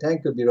 but my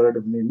tank could be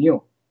relatively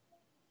new,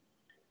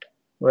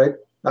 right?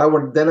 I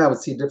would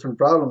see different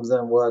problems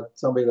than what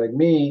somebody like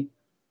me,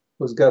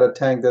 who's got a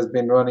tank that's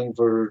been running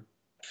for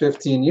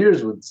 15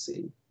 years, would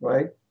see,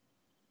 right?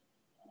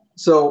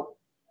 So,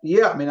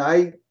 yeah, I mean,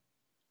 I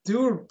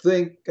do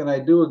think, and I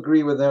do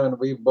agree with them, and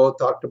we've both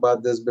talked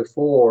about this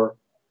before,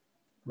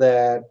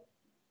 that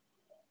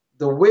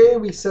the way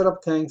we set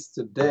up tanks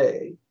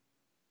today,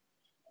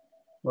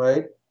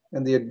 right,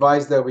 and the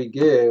advice that we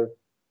give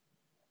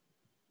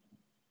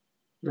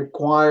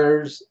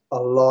requires a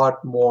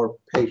lot more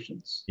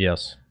patience.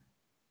 Yes.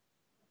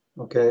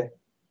 Okay.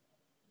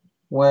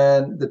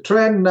 When the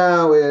trend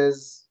now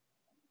is,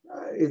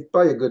 it's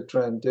probably a good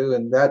trend too,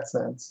 in that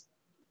sense,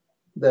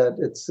 that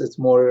it's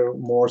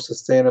more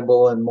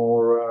sustainable and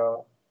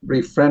more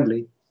reef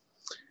friendly.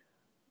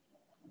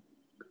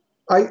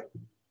 I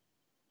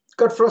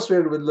got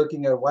frustrated with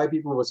looking at why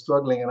people were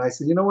struggling, and I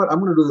said, you know what? I'm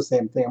going to do the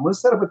same thing. I'm going to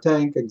set up a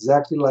tank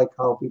exactly like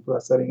how people are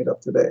setting it up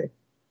today,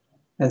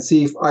 and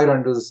see if I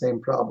don't do the same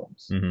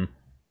problems. Mm-hmm.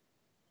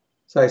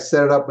 So I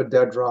set it up with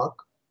dead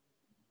rock.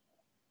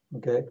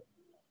 Okay.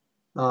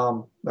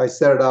 I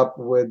set it up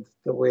with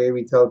the way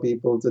we tell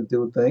people to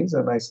do things,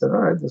 and I said,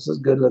 all right, this is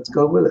good. Let's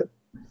go with it.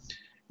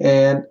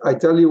 And I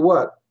tell you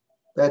what,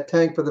 that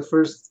tank for the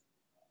first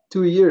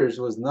 2 years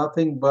was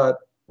nothing but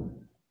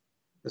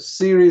a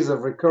series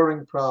of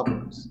recurring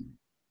problems.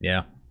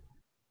 Yeah.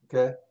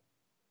 Okay.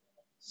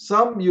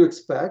 Some you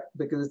expect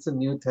because it's a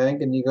new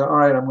tank, and you go, all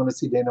right, I'm going to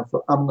see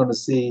I'm going to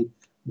see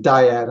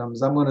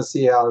diatoms, I'm going to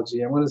see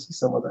algae, I'm going to see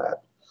some of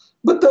that.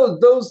 But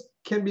those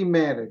can be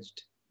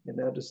managed,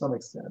 to some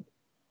extent.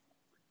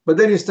 But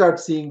then you start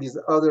seeing these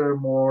other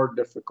more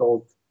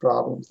difficult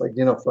problems like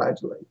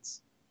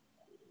dinoflagellates.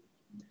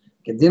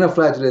 Okay,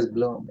 dinoflagellate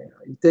bloom.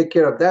 You take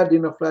care of that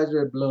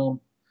dinoflagellate bloom,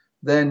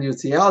 then you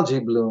see algae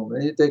bloom,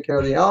 and you take care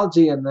of the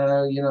algae, and now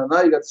now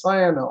you got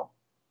cyano.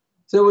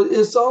 So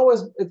it's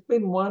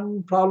been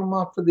one problem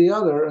after the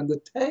other, and the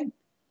tank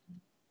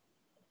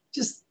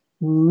just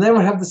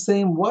never have the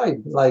same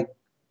vibe like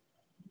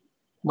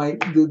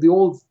the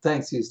old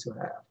tanks used to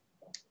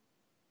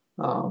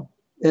have.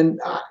 And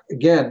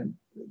again,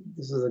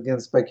 this is again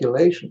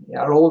speculation.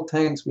 Our old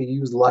tanks we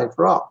used live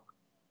rock,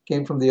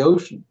 came from the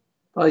ocean.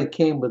 Probably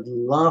came with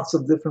lots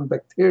of different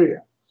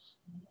bacteria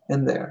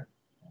in there,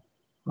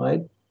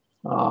 right?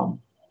 A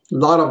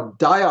lot of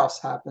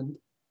die-offs happened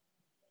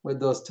with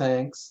those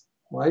tanks,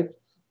 right?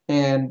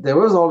 And there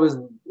was always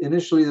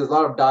initially there's a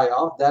lot of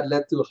die-off that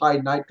led to high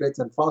nitrates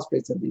and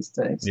phosphates in these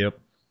tanks, Yep.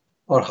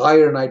 or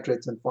higher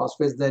nitrates and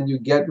phosphates than you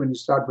get when you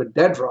start with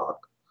dead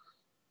rock.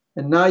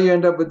 And now you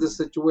end up with this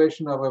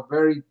situation of a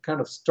very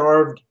kind of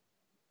starved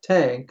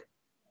tank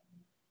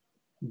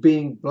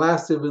being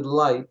blasted with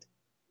light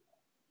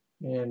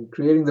and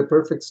creating the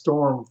perfect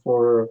storm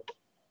for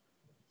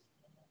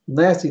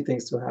nasty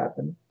things to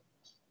happen.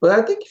 But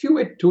I think if you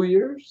wait 2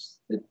 years,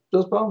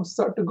 those problems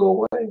start to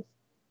go away.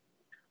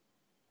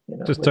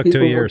 Just took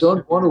 2 years.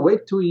 Don't want to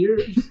wait 2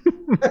 years.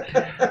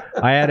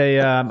 I had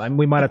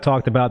we might have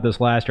talked about this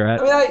last year.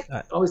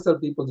 I always tell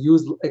people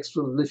use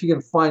extra, if you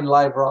can find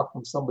live rock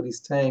from somebody's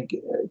tank,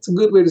 it's a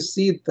good way to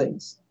seed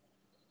things.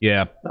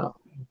 Yeah.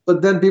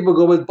 But then people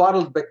go with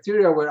bottled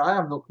bacteria where I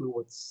have no clue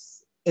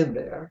what's in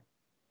there.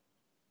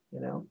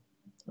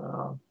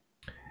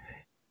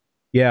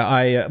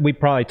 Yeah, we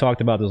probably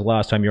talked about this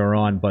last time you were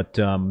on, but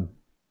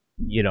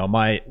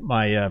my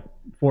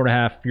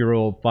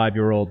 4.5-year-old,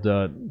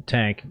 5-year-old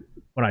tank,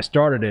 when I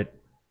started it,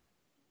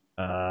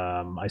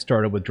 I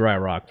started with dry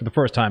rock for the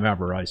first time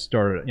ever. I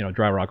started,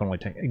 dry rock only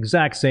tank,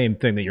 exact same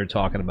thing that you're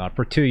talking about.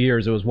 For 2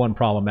 years, it was one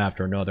problem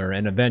after another,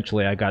 and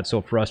eventually, I got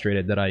so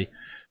frustrated that I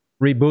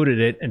rebooted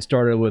it and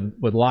started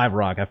with live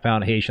rock. I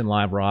found Haitian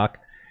live rock,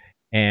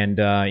 and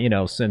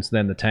since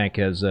then the tank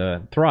has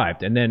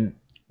thrived. And then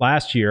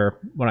last year,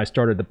 when I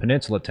started the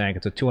Peninsula tank,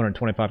 it's a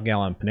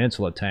 225-gallon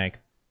Peninsula tank.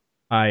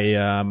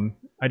 I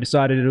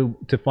decided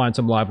to find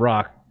some live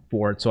rock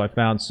for it, so I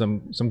found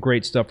some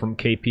great stuff from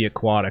KP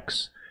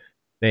Aquatics.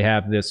 They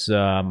have this,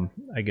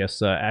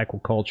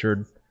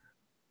 aquacultured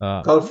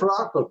Gulf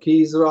rock or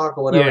Keys rock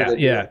or whatever.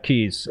 Yeah,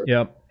 Keys.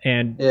 Yep.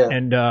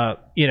 And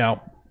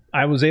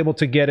I was able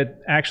to get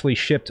it actually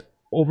shipped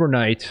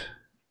overnight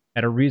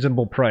at a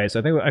reasonable price.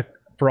 I think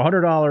for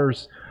 $100,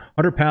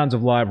 100 pounds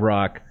of live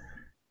rock,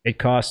 it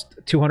cost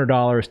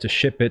 $200 to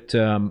ship it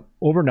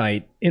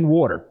overnight in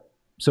water.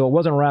 So it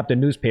wasn't wrapped in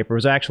newspaper. It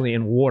was actually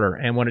in water.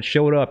 And when it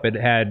showed up, it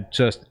had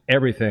just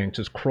everything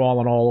just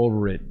crawling all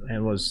over it. And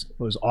it was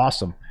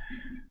awesome.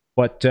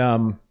 But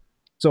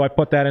so I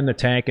put that in the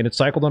tank, and it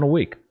cycled in a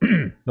week.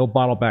 No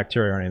bottle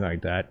bacteria or anything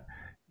like that.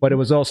 But it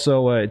was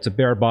also, it's a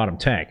bare bottom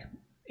tank.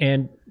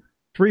 And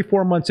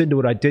 3-4 months into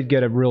it, I did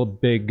get a real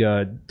big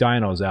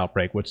dinos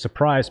outbreak, which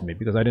surprised me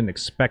because I didn't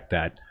expect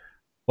that.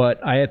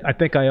 But I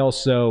think I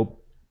also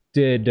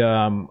did,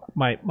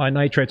 my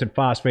nitrates and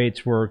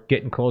phosphates were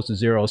getting close to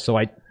zero, so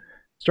I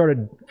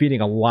started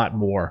feeding a lot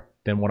more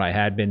than what I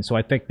had been. So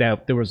I think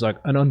that there was like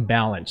an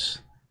unbalance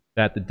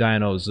that the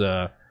dinos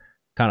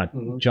kind of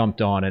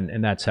jumped on,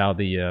 and that's how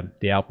the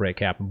outbreak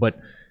happened. But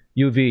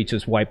UV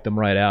just wiped them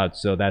right out.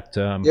 So that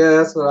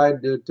that's what I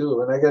do too.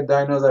 When I get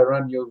dinos, I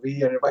run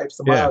UV and it wipes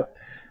them out.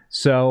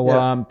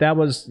 So that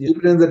was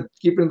keep it in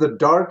the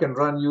dark and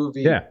run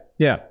UV.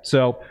 Yeah.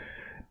 So,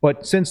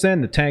 but since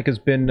then the tank has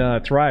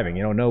been thriving.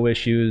 No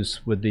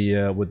issues with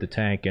the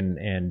tank,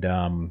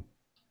 and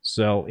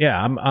so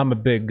yeah, I'm a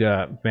big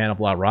fan of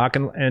live rock,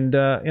 and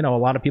a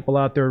lot of people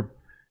out there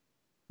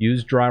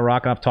use dry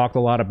rock. I've talked a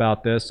lot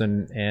about this,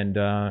 and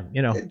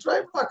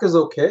dry rock is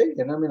okay.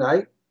 And I mean,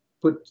 I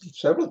put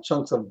several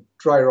chunks of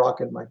dry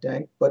rock in my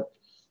tank, but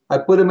I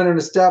put them in an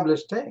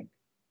established tank.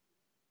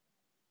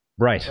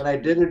 Right. When I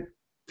did it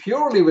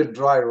purely with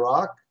dry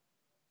rock,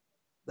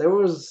 there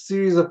was a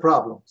series of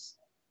problems.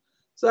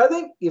 So I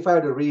think if I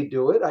had to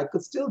redo it, I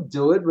could still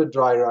do it with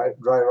dry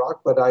rock,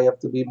 but I have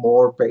to be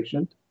more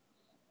patient.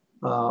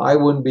 I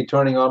wouldn't be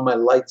turning on my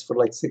lights for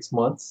like 6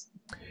 months.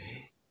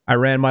 I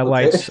ran my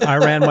lights. I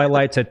ran my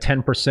lights at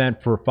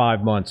 10% for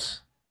 5 months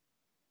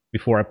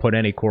before I put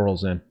any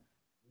corals in.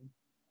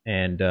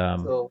 And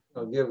so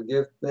give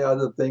the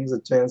other things a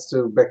chance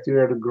to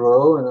bacteria to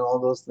grow and all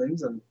those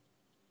things. And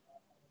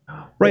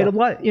right, a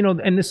lot,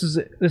 and this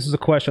is a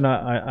question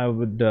I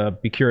would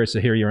be curious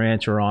to hear your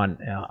answer on.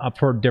 I've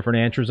heard different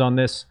answers on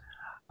this.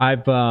 I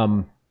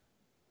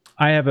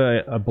have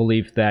a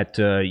belief that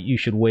you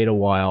should wait a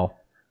while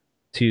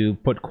to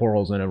put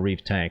corals in a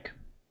reef tank,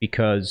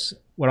 because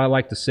what I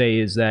like to say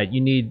is that you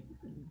need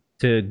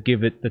to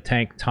give the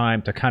tank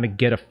time to kind of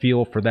get a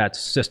feel for that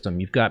system.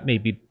 You've got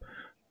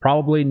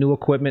probably new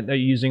equipment that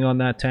you're using on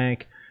that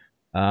tank.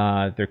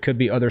 There could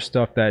be other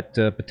stuff that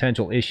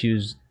potential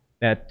issues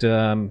that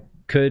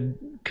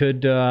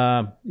could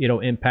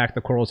impact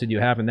the corals that you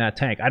have in that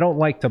tank. I don't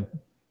like to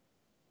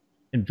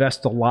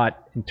invest a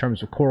lot in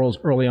terms of corals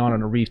early on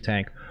in a reef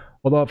tank,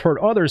 although I've heard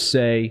others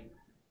say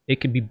it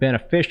could be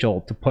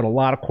beneficial to put a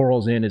lot of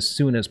corals in as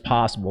soon as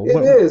possible.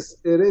 It is.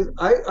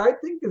 I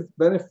think it's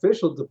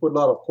beneficial to put a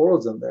lot of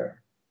corals in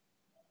there.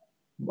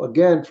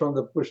 Again, from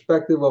the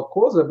perspective of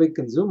corals are big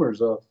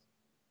consumers of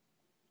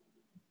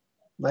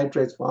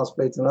nitrates,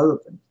 phosphates, and other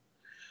things.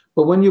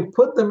 But when you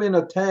put them in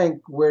a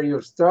tank where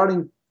you're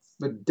starting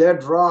with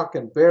dead rock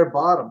and bare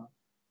bottom,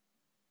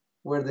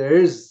 where there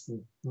is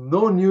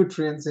no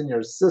nutrients in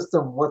your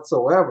system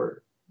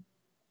whatsoever,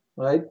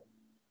 right?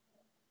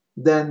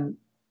 Then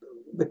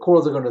the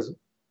corals are going to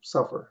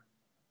suffer.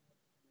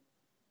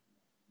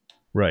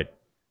 Right.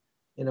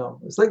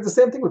 It's like the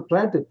same thing with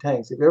planted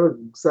tanks. If you ever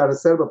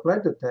set up a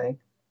planted tank,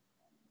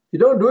 if you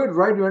don't do it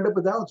right, you end up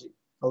with algae,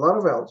 a lot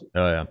of algae.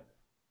 Oh, yeah.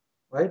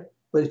 Right?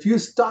 But if you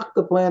stock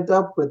the plant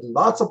up with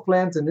lots of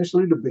plants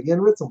initially to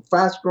begin with, some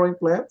fast-growing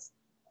plants,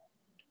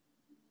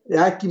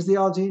 that keeps the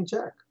algae in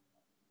check.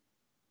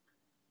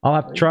 I'll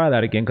have to try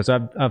that again because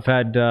I've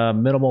had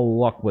minimal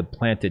luck with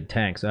planted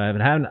tanks. I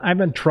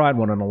haven't tried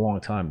one in a long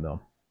time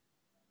though.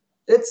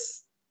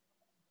 If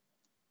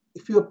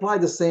you apply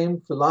the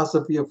same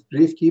philosophy of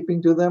reef keeping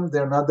to them,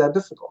 they're not that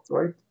difficult,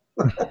 right?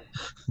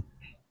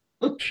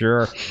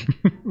 Sure.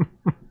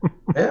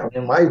 Yeah, I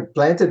mean, my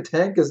planted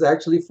tank is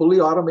actually fully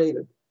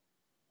automated.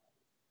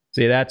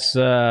 See, that's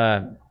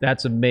a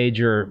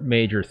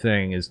major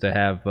thing is to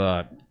have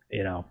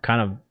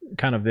kind of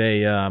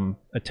a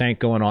tank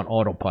going on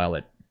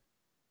autopilot.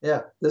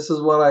 Yeah, this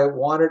is what I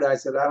wanted. I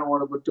said I don't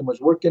want to put too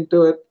much work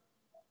into it,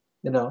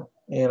 and I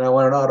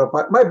want an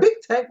autopilot. My big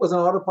tank was an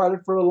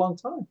autopilot for a long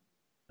time.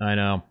 I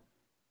know.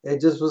 It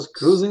just was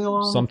cruising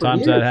along.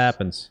 Sometimes for years, that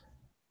happens.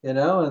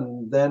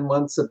 And then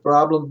once the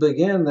problem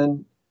begin,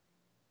 then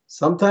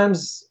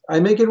sometimes I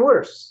make it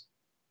worse,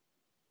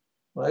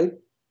 right?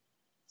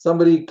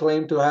 Somebody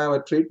claimed to have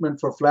a treatment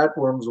for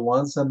flatworms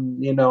once,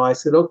 and I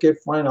said, okay,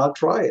 fine, I'll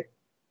try it.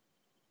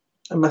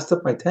 I messed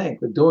up my tank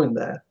with doing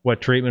that.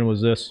 What treatment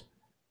was this?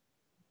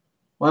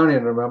 I don't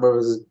even remember. It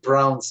was this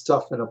brown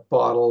stuff in a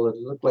bottle. It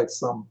looked like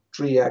some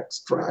tree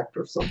extract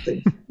or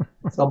something,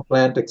 some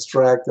plant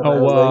extract. And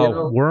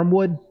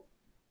wormwood?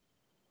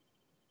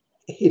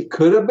 It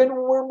could have been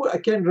wormwood. I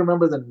can't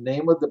remember the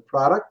name of the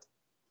product,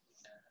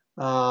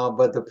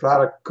 but the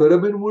product could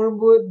have been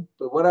wormwood.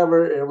 But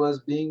whatever, it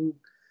was being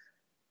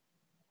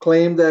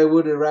claimed that it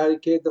would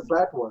eradicate the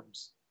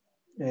flatworms,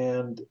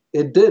 and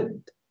it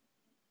didn't.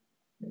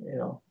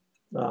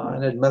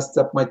 And it messed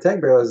up my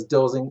tank because I was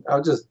dosing. I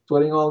was just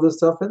putting all this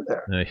stuff in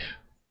there. Nice.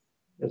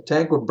 The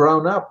tank would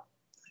brown up.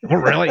 Oh,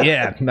 really?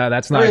 Yeah. No,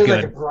 that's not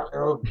good.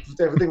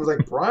 Everything was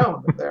like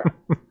brown in there.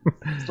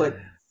 It's like,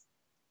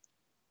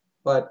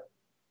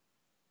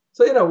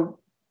 so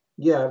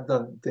yeah, I've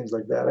done things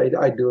like that.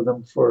 I do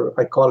them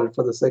I call it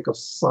for the sake of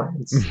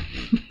science.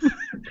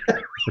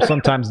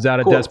 Sometimes it's out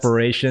of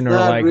desperation or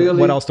like, really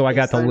what else do I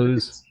got to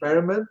lose?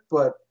 Experiment,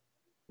 but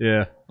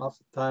yeah,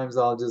 oftentimes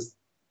I'll just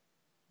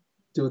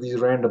do these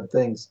random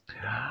things.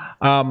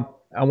 I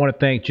want to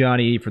thank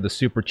Johnny E for the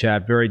super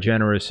chat. Very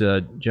generous,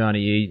 Johnny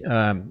E.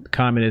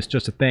 Comment is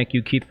just a thank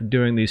you, Keith, for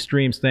doing these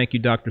streams. Thank you,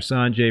 Dr.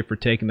 Sanjay, for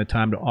taking the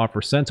time to offer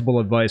sensible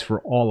advice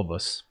for all of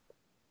us.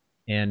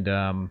 And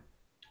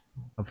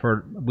I've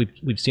heard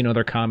we've seen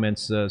other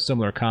comments,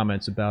 similar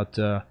comments about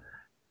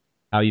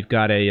how you've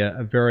got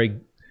a very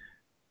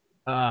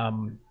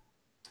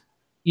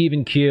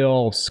even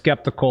keel,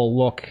 skeptical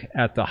look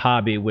at the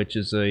hobby, which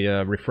is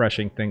a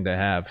refreshing thing to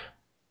have.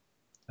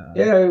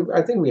 Yeah,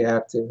 I think we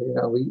have to.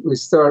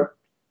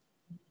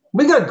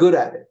 We got good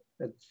at it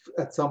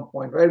at some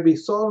point, right? We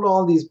solved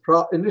all these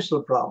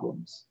initial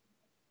problems,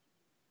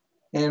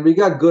 and we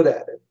got good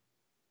at it.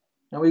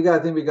 And I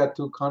think we got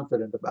too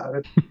confident about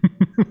it.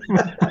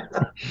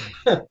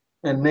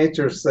 And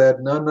nature said,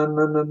 no,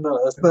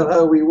 that's not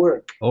how we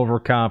work.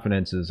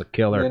 Overconfidence is a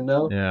killer.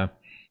 Yeah.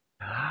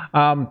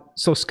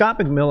 So Scott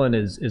McMillan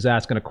is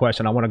asking a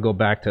question. I want to go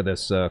back to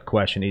this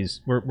question. He's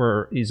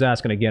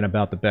asking again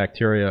about the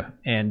bacteria,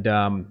 and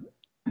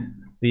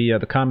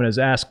the comment is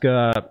ask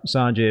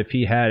Sanjay if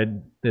he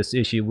had this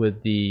issue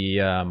with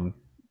the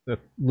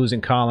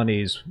losing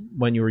colonies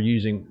when you were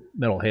using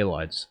metal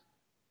halides,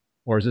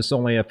 or is this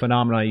only a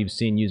phenomenon you've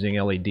seen using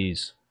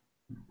LEDs?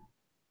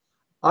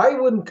 I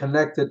wouldn't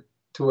connect it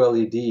to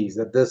LEDs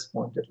at this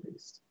point, at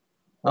least.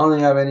 I don't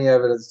have any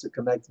evidence to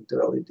connect it to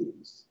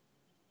LEDs.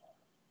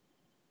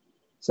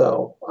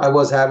 So I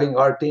was having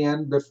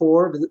RTN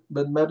before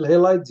with metal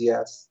halides,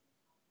 yes.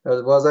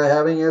 Was I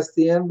having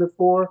STN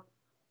before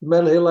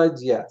metal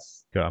halides?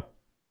 Yes. Okay.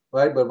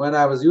 Right, but when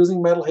I was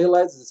using metal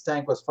halides, this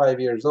tank was 5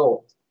 years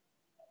old.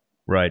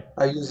 Right.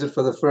 I used it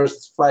for the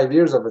first 5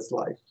 years of its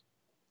life.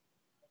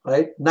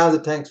 Right now, the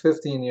tank's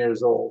 15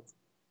 years old.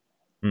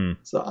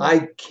 So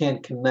I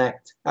can't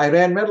connect. I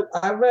ran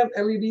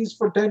LEDs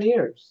for 10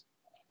 years.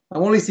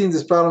 I've only seen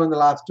this problem in the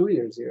last 2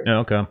 years here.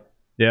 Okay.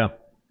 Yeah.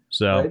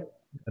 So. Right?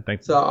 I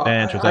think that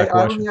answers that question.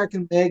 I don't think I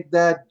can make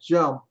that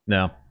jump.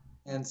 No.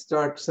 And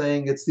start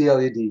saying it's the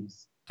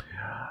LEDs.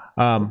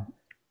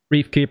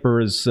 Reef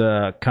Keeper is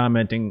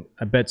commenting,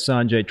 I bet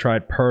Sanjay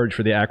tried Purge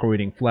for the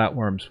aqua-eating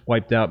flatworms,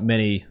 wiped out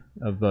many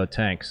of the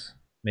tanks.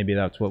 Maybe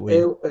that's what we...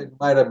 It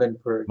might have been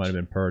Purge. Might have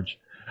been Purge.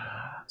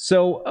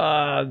 So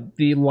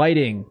the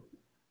lighting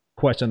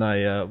question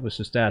I was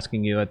just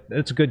asking you,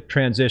 it's a good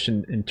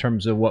transition in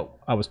terms of what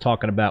I was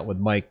talking about with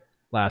Mike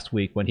last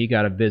week when he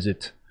got a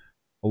visit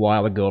a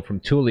while ago from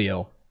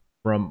Tulio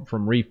from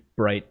Reef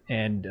Bright,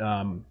 and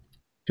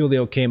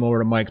Tulio came over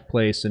to Mike's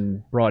place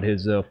and brought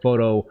his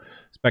photo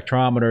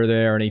spectrometer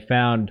there, and he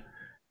found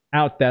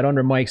out that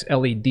under Mike's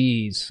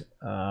LEDs,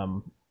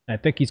 I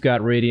think he's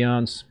got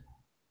Radions,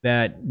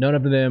 that none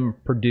of them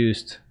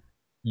produced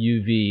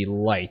UV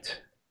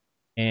light.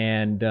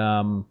 And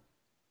the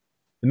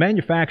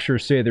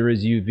manufacturers say there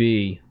is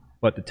UV,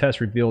 but the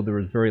test revealed there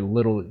was very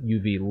little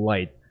UV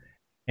light.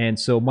 And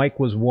so Mike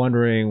was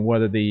wondering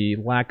whether the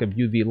lack of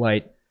UV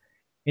light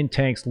in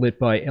tanks lit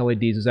by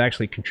LEDs is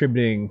actually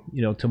contributing,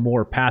 to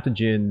more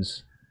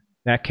pathogens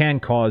that can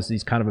cause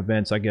these kind of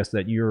events, I guess,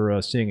 that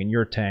you're seeing in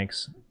your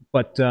tanks.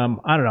 But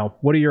I don't know.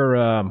 What are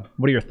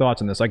your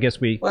thoughts on this? I guess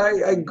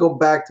I go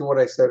back to what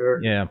I said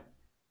earlier. Yeah.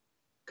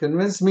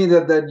 Convince me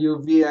that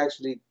UV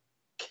actually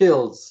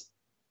kills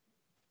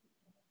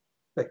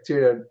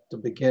bacteria to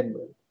begin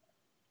with,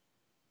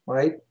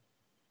 right?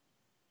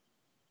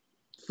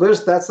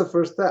 First, that's the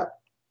first step.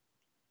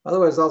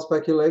 Otherwise, all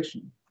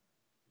speculation.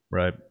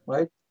 Right.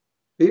 Right?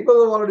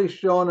 People have already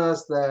shown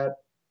us that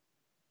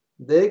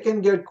they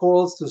can get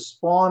corals to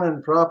spawn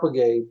and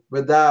propagate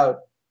without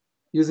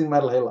using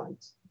metal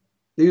halides.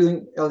 They're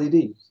using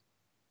LEDs,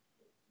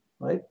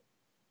 right?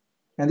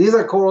 And these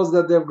are corals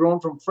that they've grown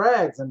from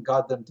frags and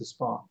got them to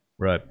spawn.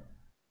 Right.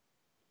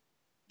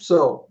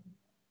 So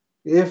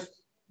if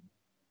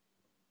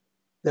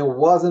there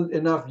wasn't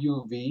enough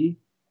UV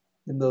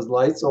in those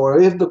lights, or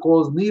if the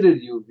corals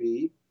needed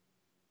UV,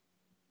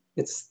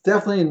 it's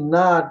definitely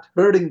not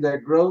hurting their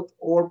growth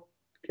or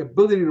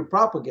ability to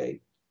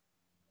propagate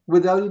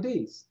with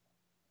LEDs.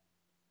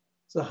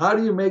 So how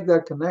do you make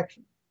that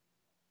connection?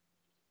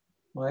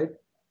 Right?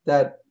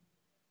 That,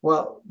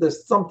 well,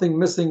 there's something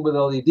missing with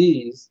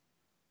LEDs,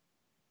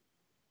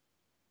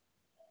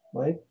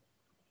 right?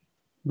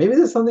 Maybe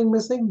there's something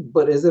missing,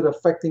 but is it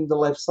affecting the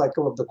life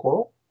cycle of the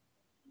coral?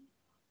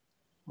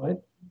 Right?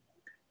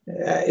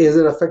 Is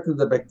it affecting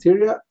the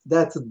bacteria?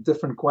 That's a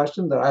different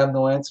question that I have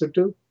no answer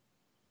to.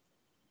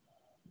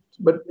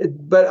 But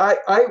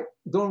I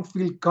don't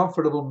feel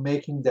comfortable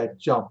making that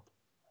jump.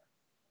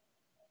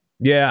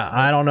 Yeah,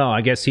 I don't know.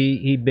 I guess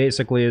he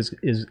basically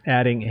is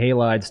adding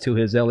halides to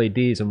his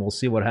LEDs, and we'll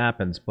see what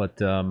happens. But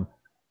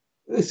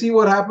see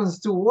what happens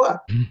to what?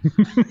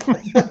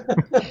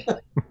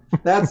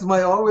 That's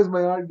always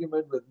my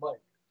argument with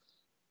Mike.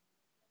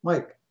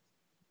 Mike,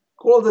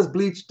 coral that's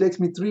bleached takes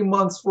me 3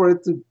 months for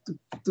it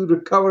to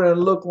recover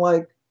and look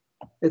like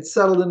it's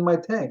settled in my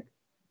tank.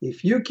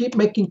 If you keep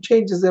making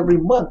changes every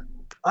month,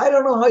 I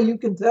don't know how you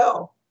can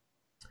tell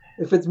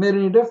if it's made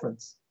any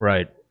difference.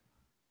 Right.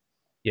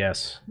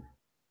 Yes.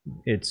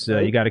 It's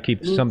you got to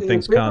keep some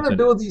things constant. If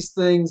you're going to do these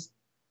things,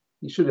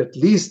 you should at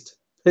least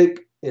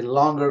pick a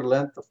longer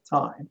length of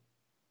time,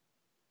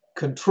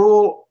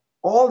 control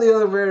all the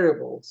other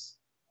variables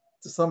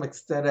to some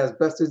extent as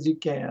best as you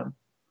can,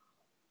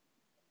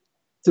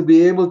 to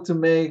be able to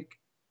make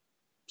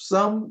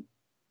some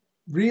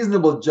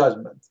reasonable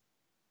judgment.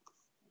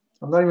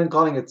 I'm not even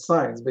calling it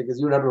science, because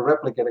you'd have to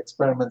replicate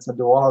experiments and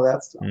do all of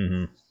that stuff,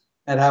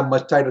 and have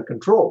much tighter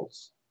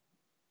controls,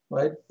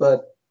 right?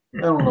 But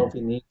I don't know if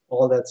you need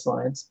all that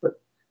science,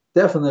 but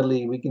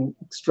definitely we can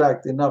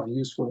extract enough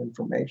useful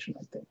information,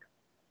 I think.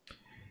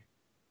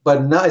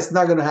 But it's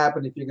not going to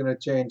happen if you're going to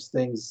change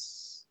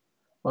things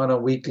on a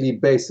weekly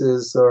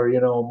basis or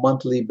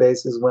monthly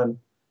basis, when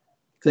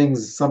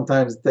things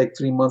sometimes take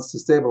 3 months to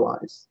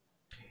stabilize.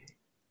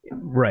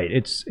 Right.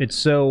 It's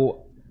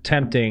so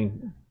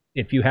tempting,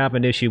 if you have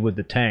an issue with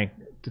the tank,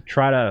 to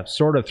try to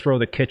sort of throw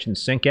the kitchen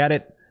sink at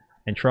it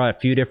and try a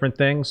few different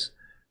things.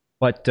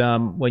 But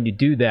when you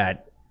do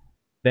that,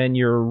 then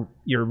you're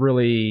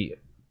really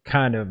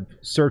kind of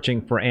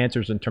searching for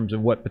answers in terms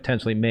of what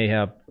potentially may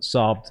have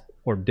solved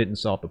or didn't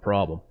solve the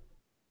problem.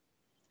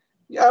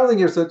 Yeah, I don't think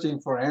you're searching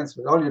for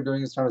answers. All you're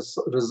doing is trying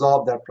to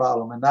resolve that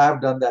problem. And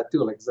I've done that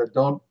too. Like I said,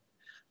 don't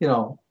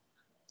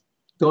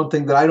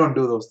think that I don't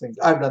do those things.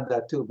 I've done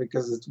that too,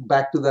 because it's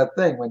back to that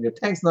thing. When your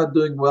tank's not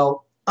doing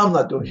well, I'm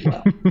not doing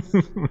well.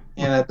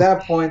 And at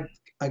that point,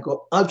 I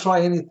go, I'll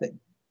try anything,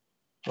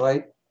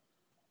 right?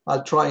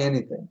 I'll try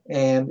anything.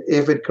 And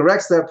if it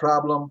corrects that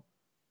problem,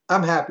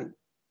 I'm happy.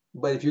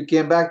 But if you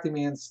came back to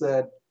me and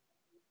said,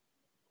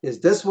 is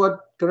this what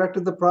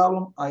corrected the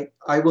problem?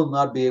 I will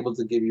not be able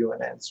to give you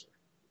an answer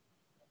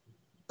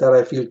that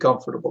I feel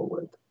comfortable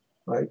with,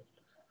 right?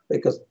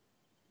 Because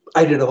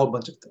I did a whole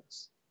bunch of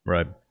things.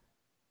 Right.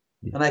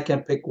 And I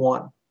can pick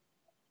one,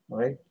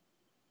 right?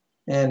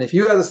 And if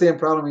you have the same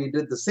problem, you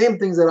did the same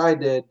things that I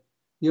did,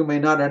 you may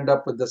not end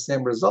up with the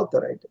same result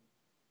that I did.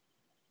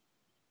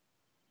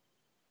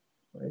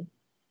 Right?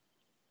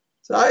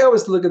 So I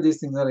always look at these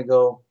things and I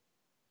go,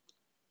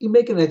 you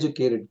make an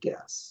educated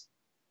guess,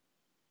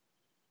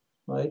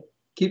 right?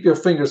 Keep your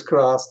fingers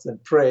crossed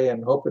and pray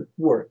and hope it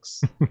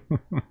works.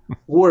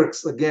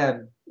 Works,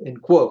 again, in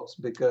quotes,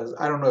 because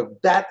I don't know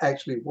if that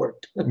actually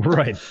worked.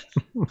 Right.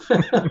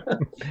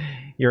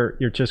 You're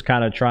just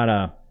kind of trying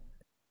to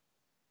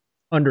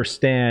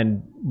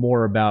understand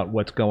more about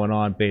what's going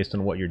on based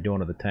on what you're doing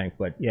to the tank.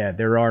 But yeah,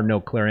 there are no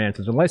clear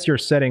answers unless you're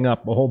setting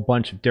up a whole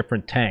bunch of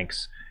different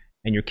tanks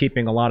and you're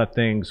keeping a lot of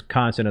things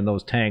constant in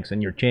those tanks,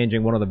 and you're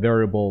changing one of the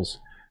variables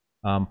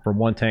from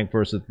one tank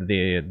versus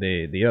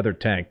the other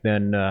tank.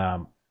 Then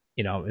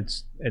you know,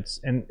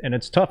 and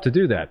it's tough to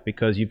do that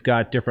because you've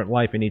got different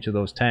life in each of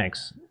those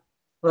tanks.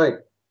 Right.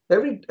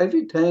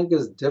 Every tank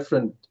is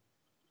different.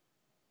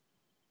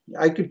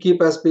 I could keep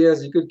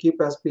SPS, you could keep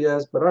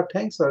SPS, but our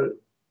tanks are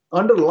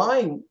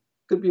underlying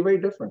could be very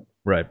different.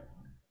 Right.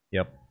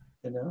 Yep.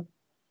 You know,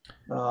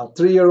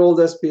 3-year-old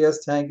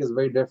SPS tank is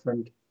very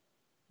different.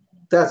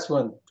 That's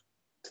when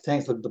the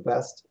tanks look the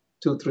best.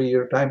 2-3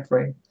 year time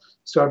frame.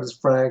 Start as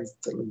frags,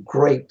 they look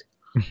great,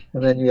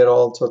 and then you get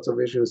all sorts of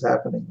issues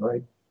happening,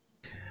 right?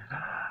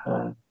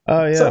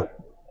 Oh yeah. So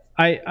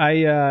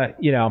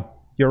You know,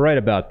 you're right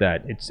about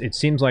that. It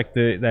seems like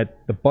the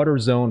butter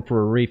zone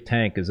for a reef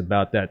tank is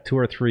about that 2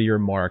 or 3 year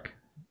mark,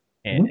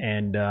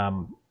 and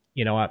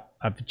you know,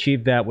 I've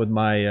achieved that with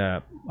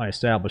my my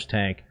established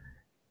tank,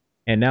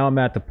 and now I'm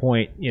at the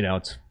point, you know,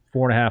 it's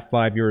 4.5,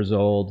 5 years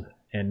old,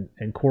 and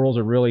corals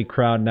are really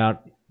crowding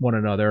out one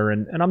another,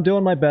 and I'm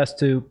doing my best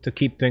to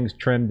keep things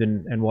trimmed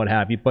and what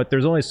have you. But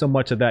there's only so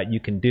much of that you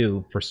can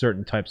do for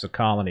certain types of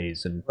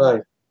colonies, and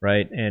right.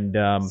 right, and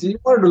So you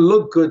want it to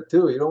look good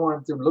too. You don't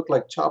want it to look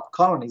like chopped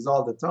colonies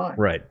all the time.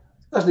 right,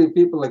 Especially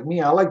people like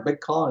me. I like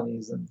big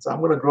colonies, and so I'm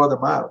going to grow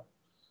them out.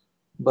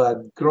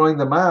 But growing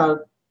them out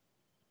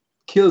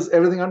kills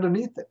everything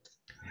underneath it.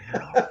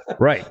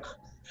 right,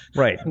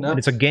 right. You know? And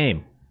it's a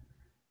game.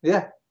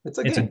 Yeah, it's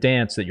a It's a game.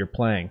 dance that you're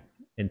playing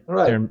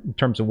Right. in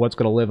terms of what's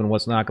going to live and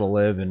what's not going to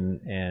live,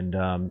 and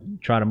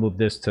trying to move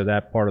this to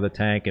that part of the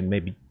tank, and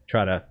maybe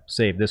try to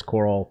save this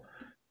coral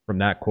from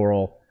that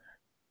coral.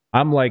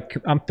 I'm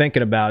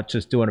thinking about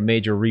just doing a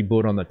major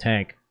reboot on the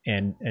tank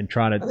and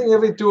trying I to. think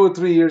every 2 or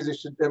 3 years,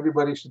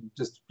 everybody should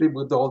just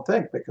reboot the whole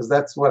tank because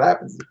that's what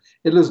happens.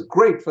 It looks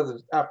great for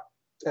the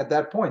at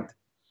that point,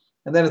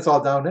 and then it's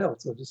all downhill.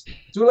 So just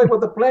do like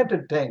what the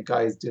planted tank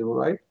guys do,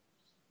 right?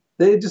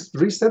 They just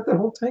reset the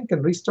whole tank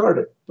and restart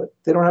it, but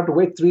they don't have to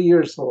wait 3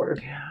 years for it.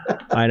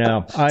 I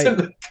know. To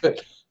look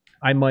good.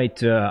 I might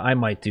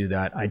do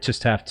that. I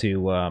just have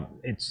to.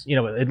 It's, you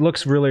know, it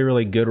looks really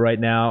really good right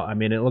now. I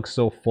mean, it looks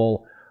so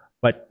full.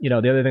 But you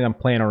know, the other thing I'm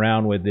playing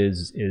around with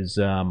is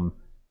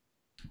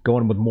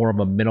going with more of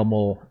a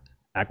minimal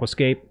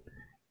aquascape,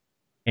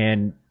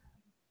 and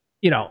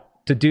you know,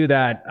 to do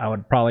that, I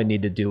would probably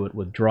need to do it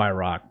with dry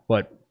rock.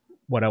 But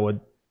what I would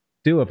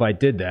do if I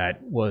did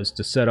that was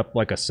to set up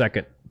like a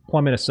second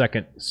plummet, a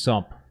second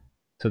sump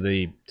to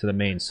the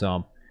main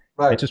sump,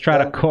 and Right. just try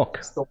to Then cook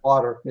it's the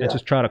water. and Yeah.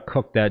 just try to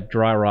cook that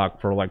dry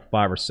rock for like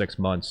 5 or 6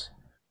 months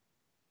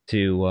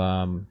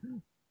to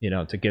you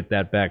know, to get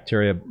that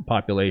bacteria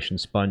population,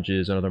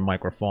 sponges and other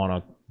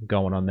microfauna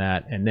going on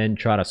that, and then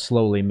try to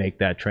slowly make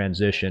that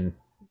transition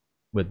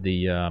with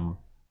the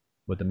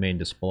main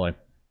display.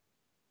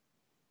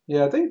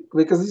 Yeah, I think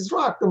because these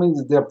rocks, I mean,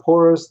 they're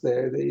porous.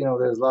 You know,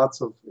 there's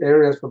lots of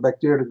areas for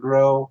bacteria to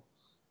grow.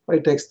 But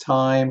it takes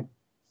time.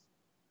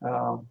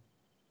 Um,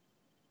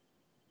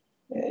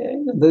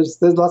 and there's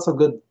lots of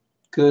good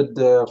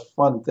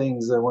fun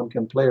things that one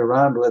can play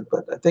around with.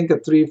 But I think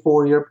at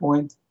 3-4 year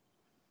point,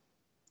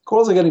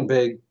 corals are getting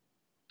big.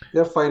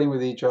 They're fighting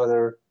with each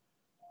other.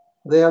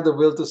 They have the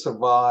will to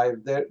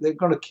survive. They're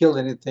going to kill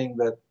anything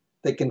that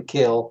they can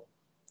kill.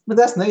 But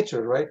that's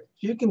nature, right?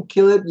 If you can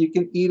kill it, you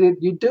can eat it,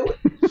 you do it.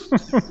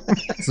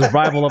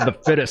 Survival of the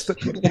fittest.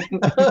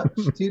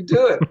 You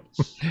do it.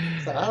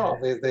 So I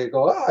don't know. They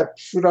go, I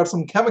shoot out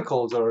some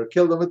chemicals or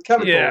kill them with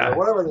chemicals Yeah. or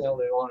whatever the hell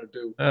they want to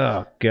do.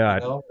 Oh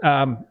God. You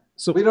know?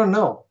 So We don't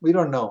know. We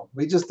don't know.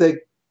 We just take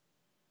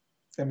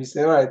and we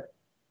say, all right,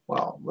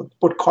 well, let's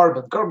put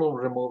carbon. Carbon will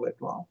remove it.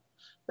 Well,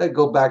 I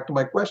go back to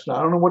my question.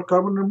 I don't know what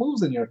carbon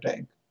removes in your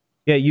tank.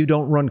 yeah, you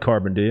don't run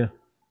carbon, do you?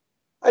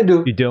 I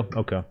do. You do?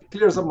 Okay. It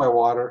clears up my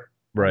water.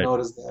 Right. I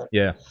noticed that.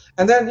 Yeah.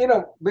 And then, you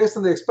know, based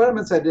on the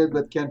experiments I did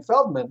with Ken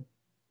Feldman,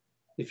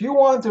 if you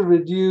want to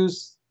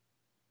reduce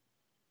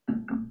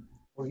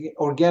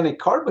organic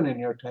carbon in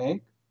your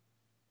tank,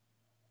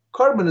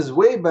 carbon is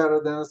way better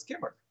than a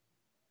skimmer.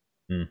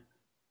 Hmm.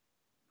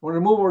 Want to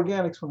remove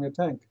organics from your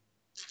tank,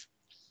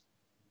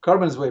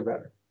 carbon is way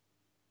better.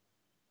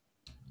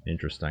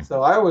 Interesting.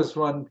 So I always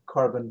run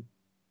carbon,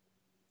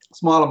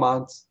 small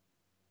amounts.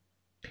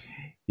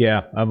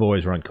 Yeah, I've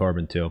always run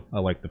carbon too. I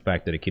like the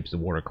fact that it keeps the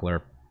water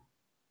clear.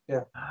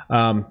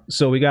 Yeah.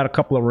 So we got a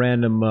couple of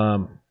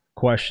random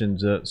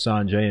questions,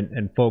 Sanjay,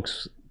 and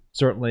folks,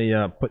 certainly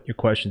put your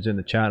questions in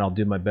the chat. I'll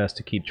do my best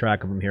to keep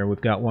track of them here.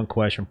 We've got one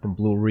question from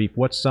Blue Reef.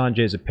 What's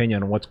Sanjay's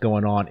opinion on what's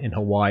going on in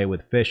Hawaii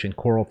with fish and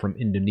coral from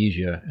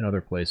Indonesia and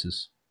other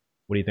places?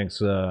 What do you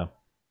think's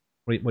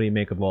what do you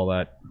make of all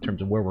that in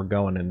terms of where we're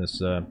going in this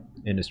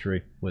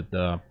industry with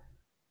I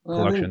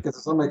collection? think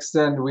to some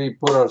extent we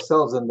put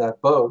ourselves in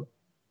that boat,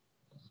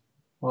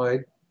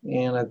 right?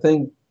 And I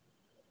think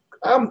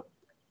I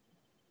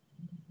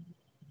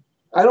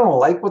don't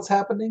like what's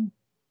happening,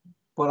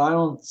 but I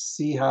don't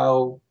see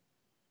how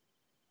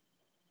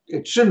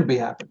it shouldn't be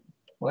happening,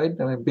 right?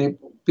 I mean,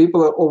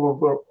 people are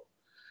over.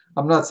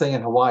 I'm not saying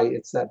in Hawaii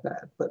it's that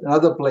bad, but in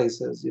other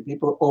places,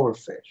 people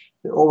overfish,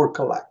 they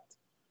overcollect,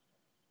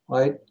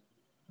 right?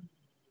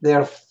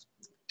 They're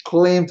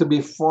claim to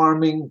be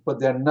farming, but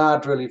they're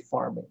not really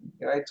farming,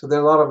 right? So there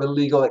are a lot of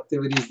illegal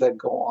activities that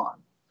go on.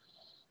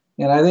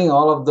 And I think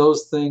all of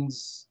those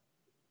things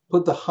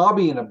put the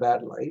hobby in a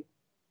bad light.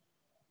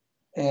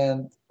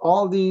 And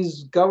all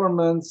these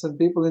governments and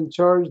people in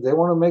charge, they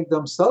want to make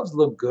themselves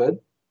look good.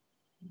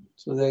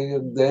 So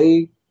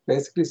they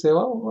basically say,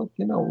 well, look,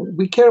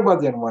 we care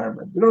about the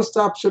environment. We're going to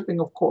stop shipping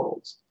of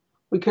corals.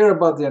 We care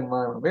about the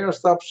environment. We're going to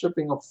stop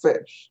shipping of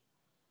fish.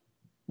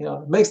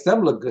 It makes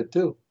them look good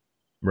too.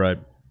 Right.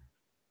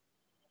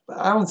 But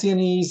I don't see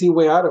any easy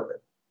way out of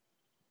it.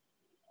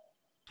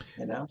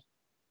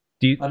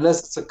 Unless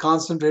it's a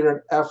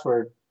concentrated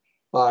effort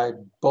by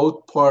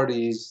both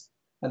parties.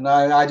 And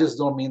I just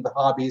don't mean the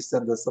hobbyist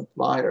and the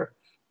supplier,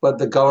 but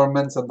the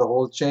governments and the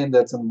whole chain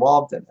that's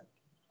involved in it.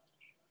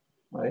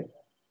 Right?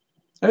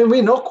 I mean,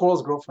 we know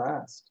corals grow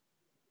fast.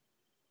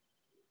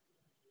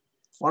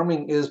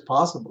 Farming is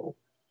possible,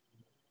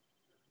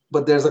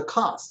 but there's a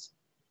cost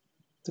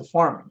to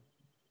farming.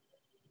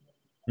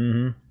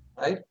 Mm-hmm.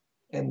 Right?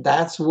 And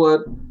that's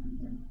what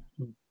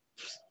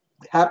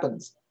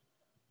happens.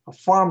 A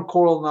farm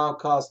coral now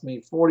costs me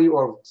 40,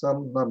 or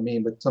not me,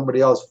 but somebody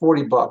else,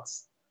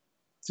 $40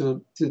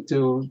 to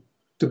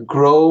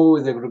grow.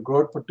 They have to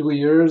grow it for 2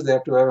 years. They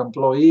have to have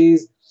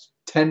employees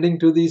tending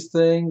to these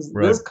things.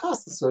 Right. There's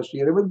costs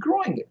associated with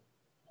growing it.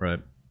 Right.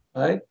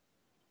 Right?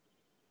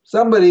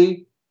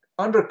 Somebody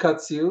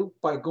undercuts you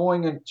by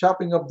going and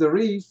chopping up the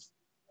reef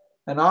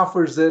and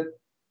offers it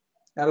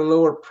at a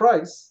lower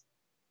price.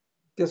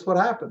 Guess what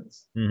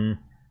happens? Mm-hmm.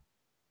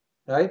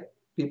 Right?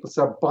 People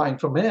start buying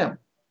from him.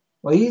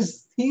 Well,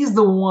 he's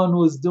the one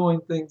who is doing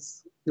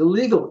things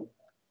illegally.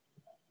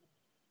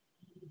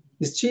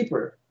 It's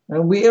cheaper,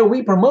 and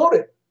we promote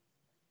it.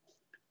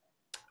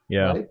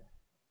 Yeah. Right?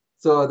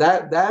 So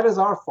that is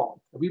our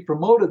fault. We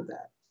promoted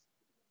that.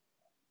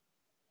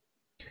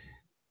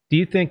 Do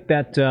you think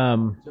that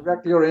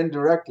directly or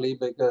indirectly,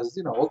 because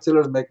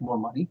wholesalers make more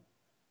money.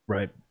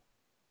 Right.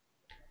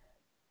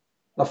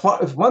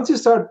 If once you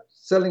start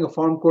selling a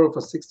farm coral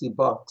for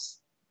 $60,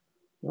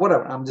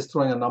 whatever, I'm just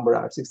throwing a number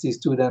out. 60 is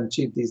too damn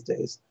cheap these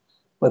days,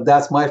 but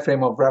that's my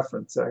frame of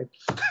reference, right?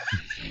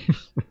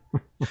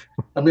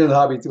 I've been in the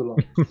hobby too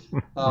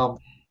long.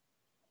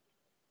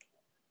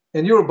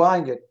 And you were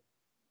buying it,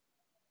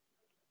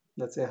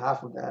 let's say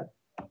half of that.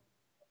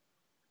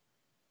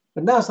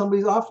 But now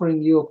somebody's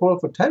offering you a coral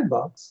for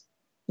 $10,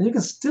 and you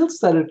can still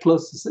sell it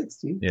close to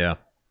 60. Yeah.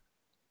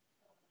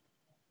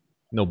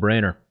 No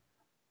brainer.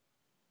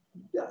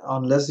 Yeah,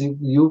 unless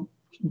you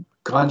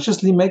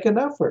consciously make an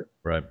effort.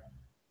 Right.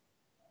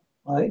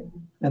 Right?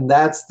 And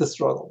that's the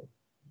struggle.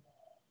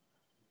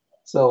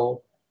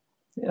 So,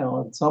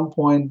 at some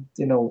point,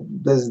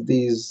 there's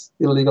these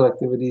illegal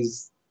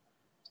activities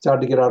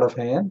start to get out of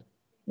hand,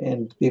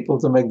 and people,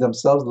 to make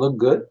themselves look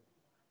good,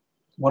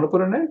 want to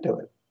put an end to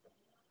it.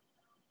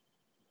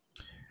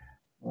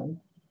 Right?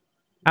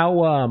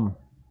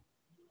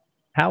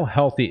 How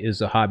healthy is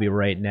the hobby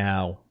right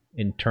now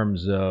in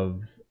terms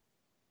of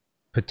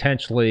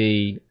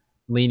potentially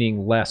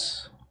leaning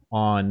less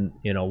on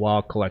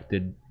wild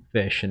collected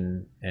fish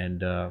and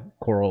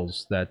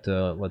corals that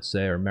let's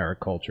say are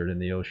maricultured in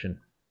the ocean?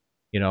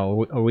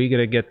 Are we going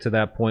to get to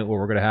that point where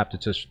we're going to have to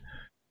just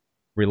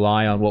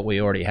rely on what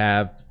we already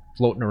have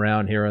floating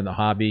around here in the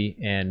hobby?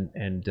 And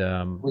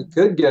we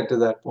could get to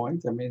that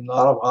point. I mean, a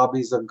lot of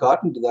hobbies have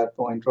gotten to that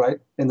point,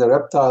 right? In the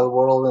reptile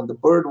world and the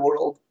bird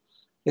world,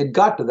 it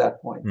got to that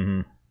point.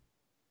 Mm-hmm.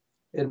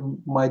 It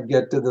might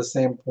get to the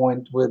same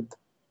point with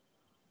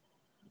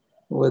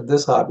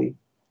this hobby.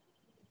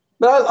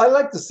 But I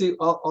like to see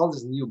all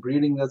this new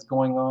breeding that's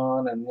going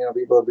on, and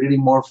people are breeding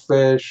more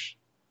fish,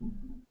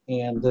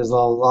 and there's a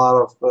lot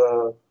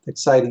of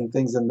exciting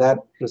things in that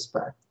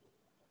respect,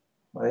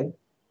 right?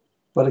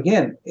 But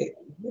again,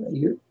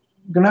 you're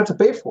gonna have to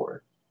pay for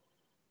it.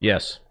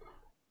 Yes.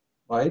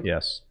 Right?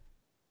 Yes.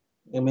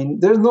 I mean,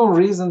 there's no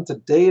reason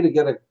today to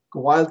get a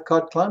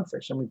wild-caught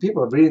clownfish. I mean,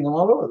 people are breeding them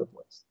all over the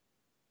place,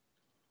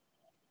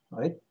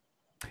 right?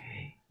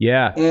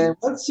 Yeah. And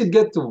once you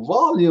get to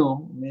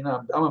volume,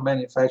 I'm a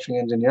manufacturing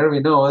engineer. We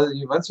know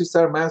once you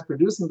start mass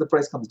producing, the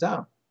price comes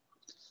down.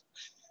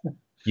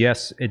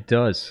 Yes, it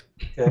does.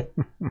 Okay.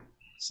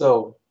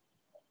 So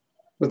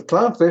with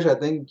clownfish, I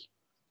think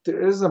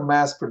there is a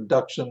mass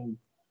production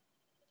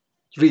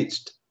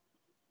reached,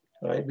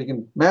 right? We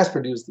can mass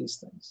produce these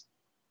things.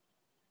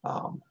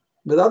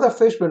 With other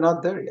fish, we're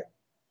not there yet.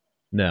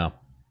 No.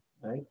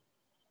 Right?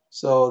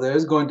 So there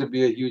is going to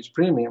be a huge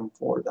premium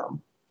for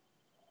them.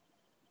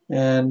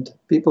 And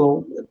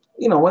people,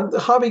 when the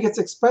hobby gets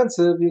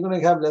expensive, you're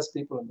going to have less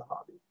people in the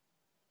hobby.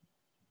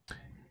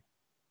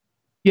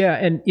 Yeah,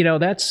 and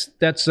that's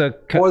a.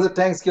 Or the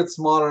tanks get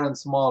smaller and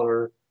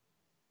smaller.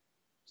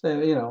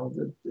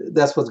 So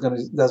that's what's going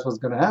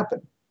to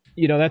happen.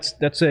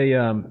 That's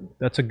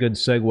a good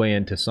segue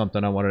into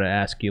something I wanted to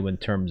ask you in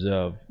terms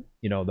of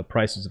the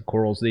prices of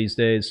corals these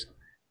days,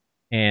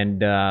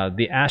 and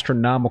the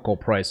astronomical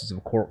prices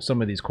of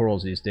some of these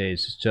corals these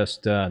days is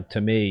just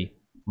to me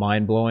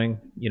mind blowing.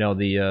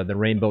 The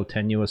rainbow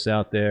tenuis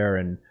out there,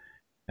 and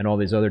and all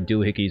these other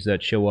doohickeys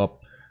that show up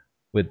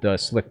with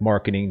slick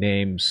marketing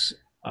names,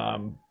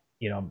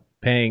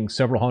 paying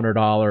several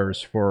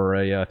 $100s for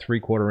a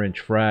 3/4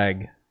 inch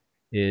frag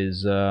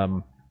is, I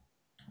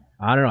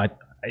don't know.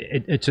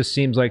 It just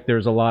seems like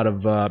there's a lot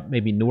of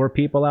maybe newer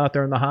people out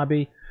there in the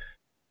hobby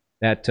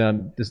that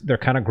they're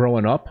kind of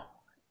growing up,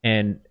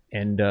 and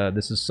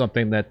this is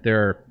something that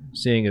they're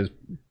seeing as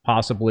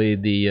possibly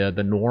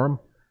the norm.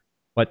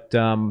 But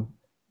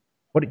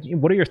what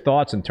are your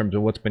thoughts in terms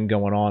of what's been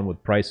going on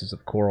with prices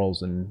of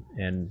corals and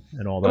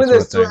all that I mean, sort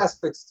there's of two thing?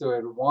 aspects to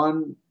it.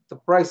 One, the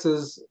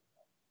prices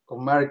of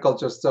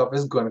mariculture stuff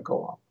is going to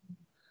go up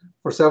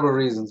for several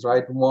reasons,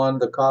 right? One,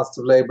 the cost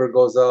of labor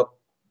goes up.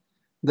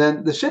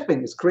 Then the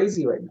shipping is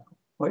crazy right now,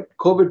 right?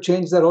 COVID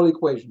changed that whole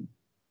equation.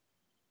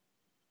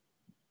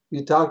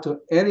 You talk to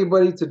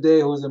anybody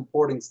today who's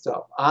importing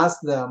stuff,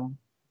 ask them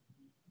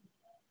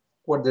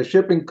what their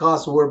shipping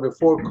costs were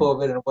before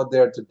COVID and what they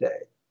are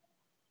today,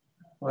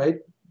 right?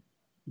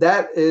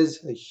 That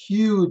is a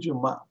huge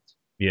amount.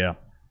 Yeah.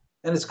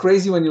 And it's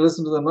crazy when you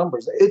listen to the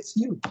numbers. It's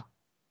huge.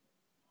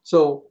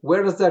 So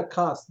where does that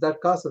cost?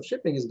 That cost of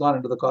shipping has gone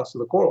into the cost of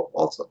the coral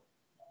also.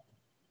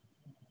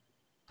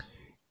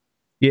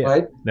 Yeah,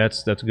 right?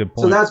 that's a good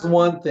So point. that's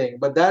one thing,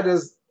 but that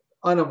is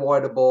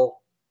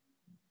unavoidable,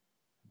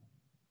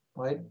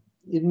 right?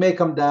 It may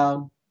come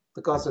down.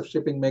 The cost of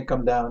shipping may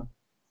come down,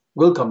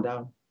 will come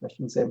down. I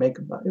shouldn't say may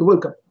come down. It will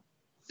come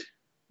down,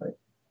 right?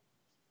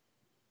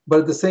 But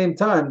at the same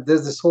time,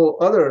 there's this whole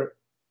other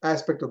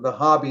aspect of the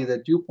hobby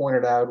that you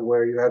pointed out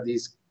where you have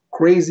these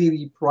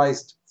crazily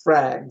priced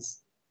frags,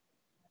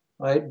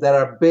 right, that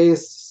are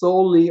based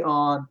solely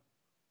on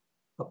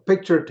a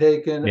picture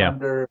taken Yeah.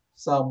 under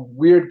some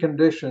weird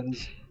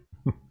conditions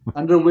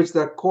under which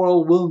that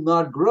coral will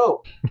not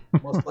grow,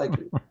 most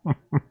likely.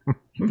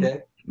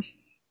 Okay.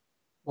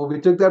 Well, we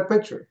took that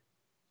picture.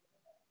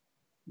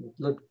 It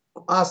looked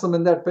awesome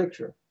in that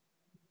picture,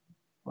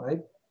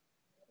 right?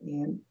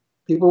 And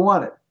people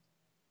want it.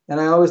 And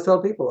I always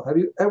tell people, have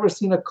you ever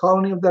seen a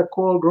colony of that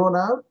coral grown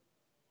out?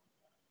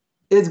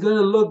 It's going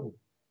to look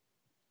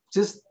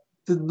just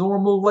the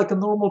normal, like a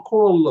normal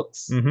coral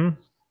looks. Mm-hmm.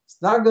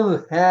 It's not going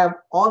to have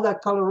all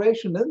that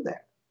coloration in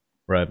there.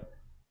 Right.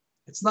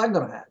 It's not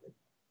going to have it.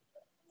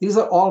 These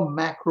are all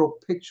macro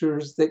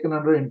pictures taken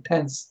under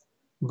intense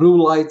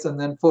blue lights and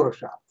then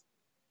photoshopped.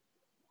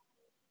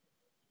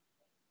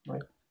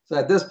 Right? So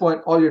at this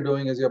point, all you're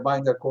doing is you're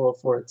buying that coral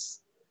for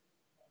its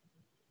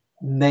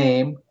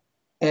name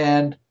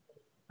and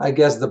I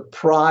guess the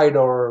pride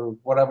or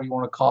whatever you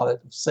want to call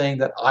it, of saying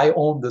that I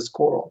own this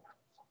coral.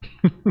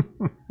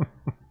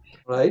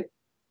 Right?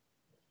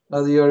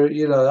 Whether you're,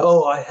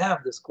 oh, I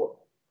have this coral.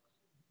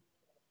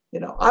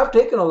 I've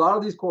taken a lot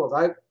of these corals.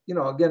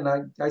 Again,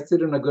 I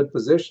sit in a good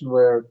position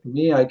where to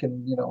me, I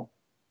can,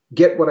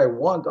 get what I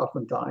want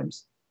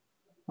oftentimes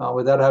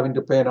without having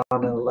to pay an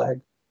arm and a leg.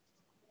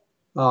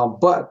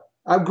 But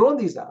I've grown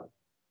these out.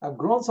 I've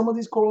grown some of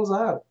these corals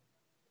out.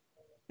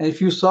 And if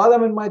you saw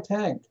them in my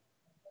tank,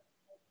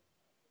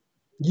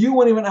 you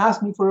wouldn't even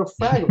ask me for a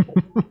frag of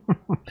them.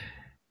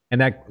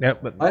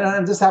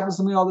 And this happens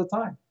to me all the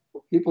time.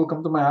 People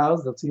come to my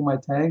house, they'll see my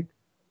tank,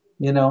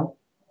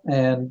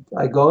 and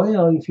I go,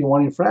 if you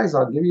want any frags,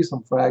 I'll give you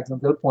some frags.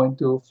 And they'll point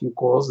to a few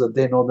corals that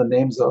they know the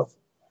names of.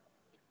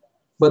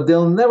 But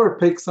they'll never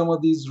pick some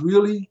of these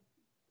really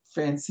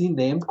fancy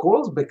named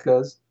corals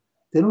because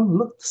they don't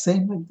look the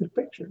same like their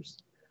pictures.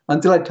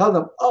 Until I tell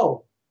them,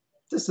 oh,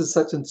 this is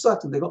such and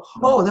such. And they go,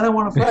 oh, then I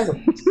want a frag of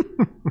this.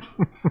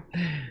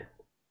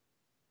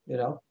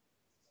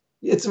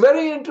 It's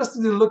very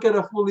interesting to look at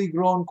a fully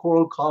grown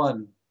coral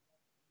colony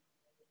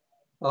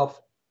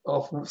of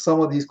some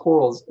of these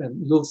corals,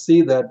 and you'll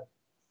see that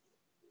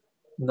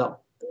no,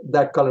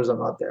 that colors are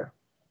not there.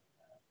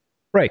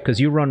 Right, because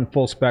you run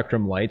full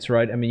spectrum lights,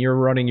 right? I mean, you're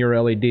running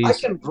your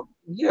LEDs.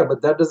 Yeah,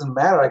 but that doesn't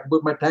matter. I can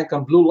put my tank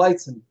on blue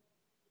lights, and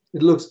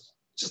it looks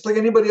just like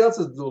anybody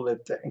else's blue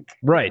lit tank.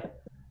 Right.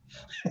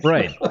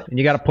 Right. And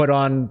you got to put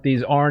on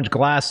these orange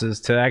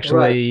glasses to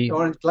actually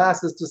orange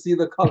glasses to see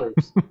the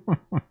colors.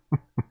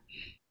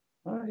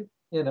 All right.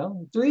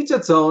 To each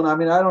its own. I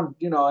mean, I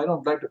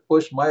don't like to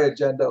push my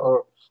agenda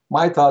or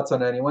my thoughts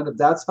on anyone. If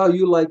that's how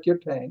you like your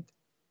tank,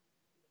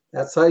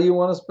 that's how you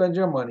want to spend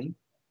your money.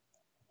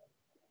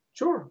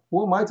 Sure.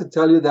 Who am I to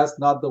tell you that's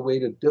not the way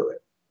to do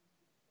it?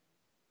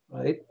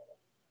 Right?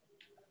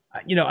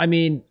 I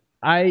mean,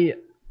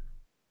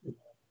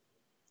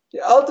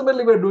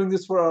 ultimately, we're doing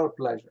this for our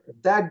pleasure.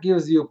 If that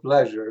gives you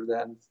pleasure,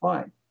 then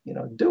fine.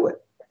 Do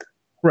it.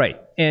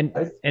 Right, and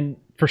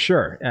for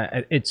sure,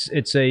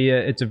 it's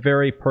a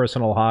very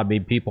personal hobby.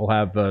 People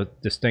have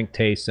distinct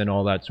tastes and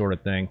all that sort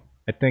of thing.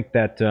 I think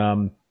that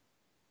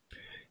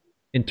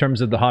in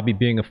terms of the hobby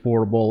being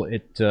affordable,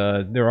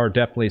 there are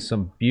definitely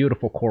some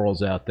beautiful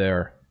corals out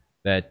there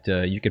that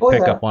you could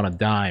pick up on a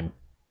dime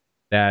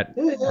that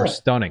are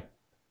stunning.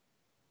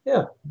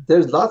 Yeah,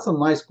 there's lots of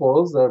nice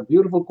corals. There are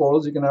beautiful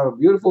corals. You can have a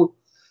beautiful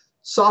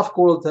soft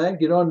coral tank.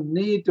 You don't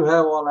need to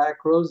have all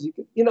acros. You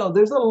can,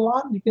 there's a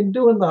lot you can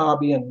do in the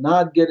hobby and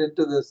not get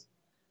into this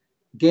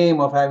game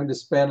of having to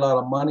spend a lot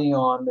of money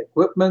on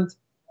equipment.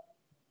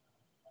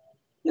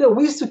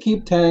 We used to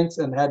keep tanks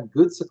and had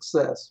good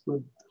success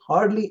with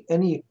hardly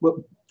any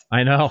equipment.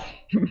 I know.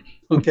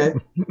 Okay.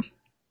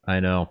 I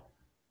know.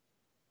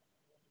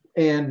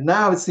 And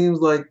now it seems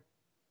like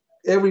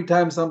every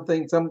time some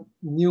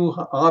new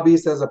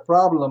hobbyist has a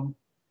problem,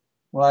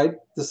 right?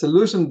 The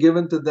solution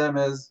given to them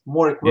is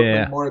more equipment,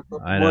 Yeah, more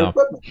equipment, I more know.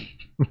 equipment.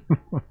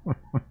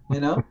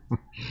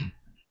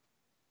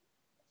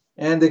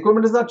 And the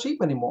equipment is not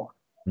cheap anymore.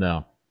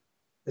 No.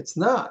 It's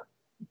not,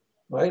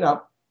 right? I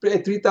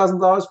pay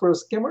 $3,000 for a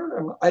skimmer.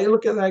 And I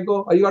look at it and I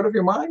go, "Are you out of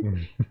your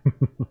mind?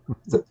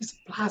 It's a piece of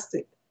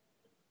plastic.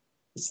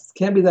 It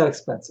can't be that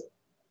expensive.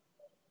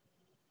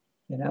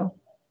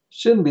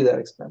 Shouldn't be that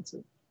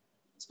expensive,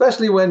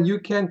 especially when you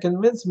can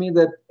convince me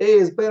that A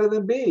is better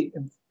than B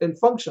in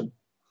function."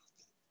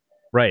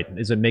 Right.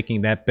 Is it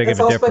making that big That's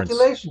of a all difference?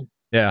 speculation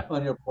Yeah.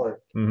 on your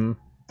part. Mm-hmm.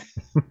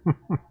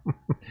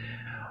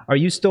 Are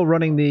you still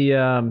running the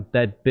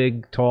that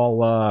big, tall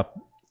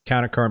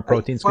countercurrent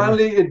protein skimmer?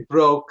 Finally, it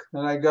broke,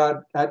 and I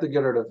had to get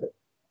rid of it.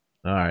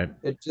 All right.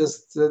 It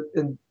just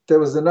there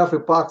was enough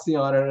epoxy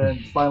on it,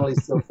 and finally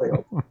still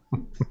failed.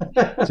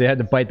 So you had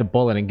to bite the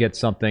bullet and get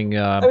something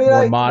I mean,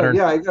 more modern.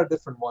 I got a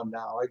different one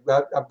now. I've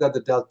got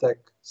the Deltec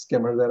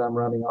skimmer that I'm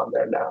running on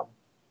there now.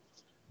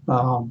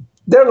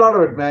 There are a lot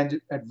of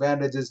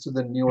advantages to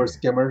the newer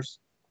skimmers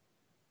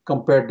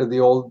compared to the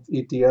old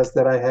ETS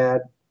that I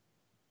had,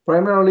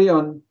 primarily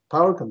on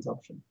power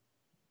consumption.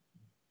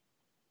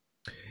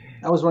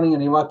 I was running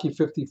an Iwaki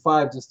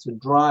 55 just to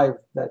drive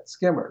that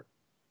skimmer,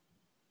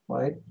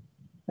 right?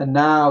 And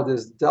now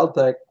this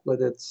Deltec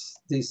with its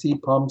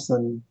DC pumps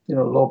and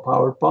low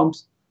power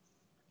pumps,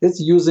 it's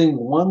using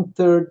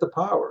 1/3 the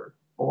power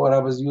of what I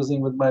was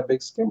using with my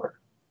big skimmer.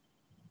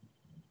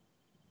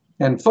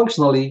 And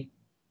functionally,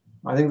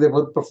 I think they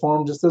would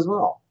perform just as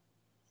well.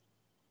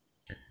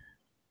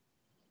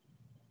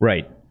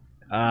 Right.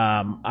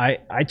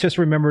 I just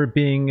remember it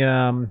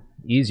being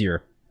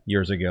easier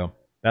years ago.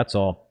 That's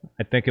all.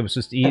 I think it was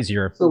just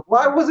easier. So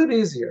why was it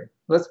easier?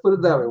 Let's put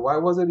it that way. Why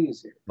was it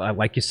easier?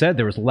 Like you said,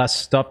 there was less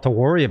stuff to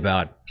worry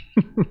about.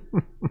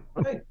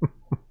 Right.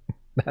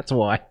 That's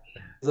why.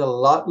 There's a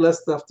lot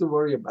less stuff to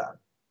worry about.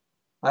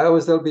 I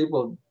always tell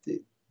people,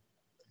 if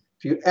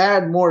you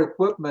add more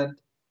equipment,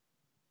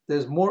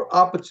 there's more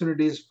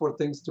opportunities for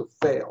things to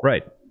fail.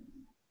 Right.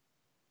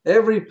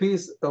 Every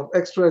piece of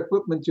extra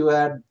equipment you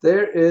add,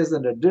 there is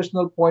an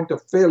additional point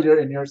of failure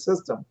in your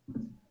system.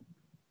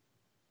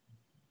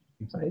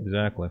 Right?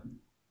 Exactly.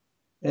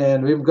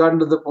 And we've gotten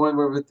to the point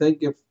where we think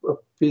if a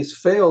piece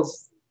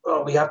fails,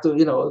 we have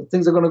to,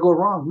 things are going to go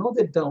wrong. No,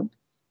 they don't.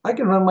 I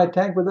can run my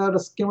tank without a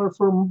skimmer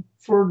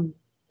for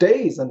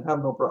days and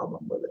have no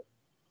problem with it.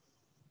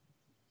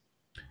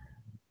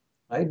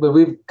 Right? But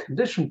we've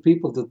conditioned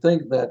people to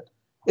think that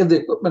if the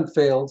equipment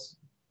fails,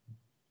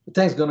 the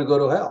tank's going to go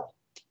to hell.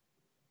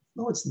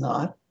 No, it's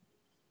not.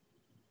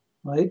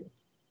 Right?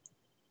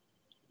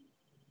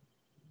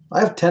 I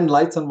have 10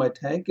 lights on my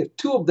tank. If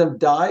 2 of them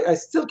die, I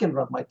still can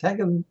run my tank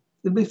and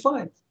it'll be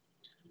fine.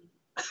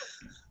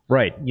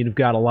 Right. You've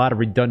got a lot of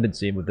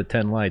redundancy with the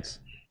 10 lights.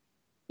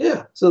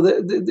 Yeah. So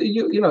so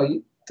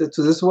this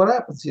is what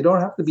happens. You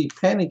don't have to be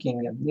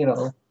panicking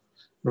and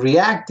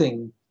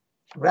reacting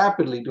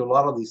rapidly to a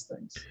lot of these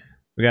things.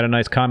 We got a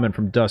nice comment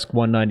from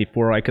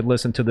Dusk194. I could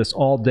listen to this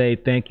all day.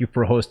 Thank you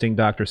for hosting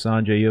Dr.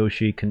 Sanjay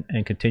Yoshi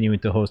and continuing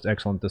to host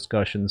excellent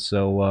discussions.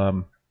 So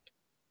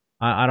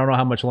I don't know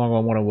how much longer I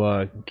want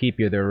to keep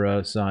you there,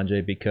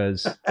 Sanjay,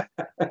 because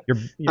you're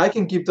I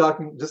can keep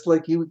talking just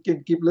like you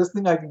can keep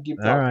listening. I can keep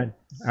talking.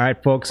 All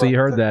right, folks. So you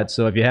heard that.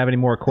 So if you have any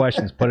more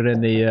questions, put it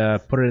in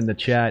the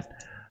chat.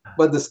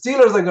 But the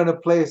Steelers are going to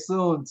play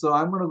soon, so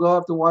I'm going to go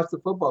have to watch the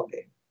football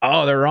game.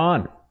 Oh, they're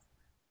on.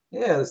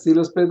 Yeah, the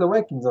Steelers play the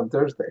Vikings on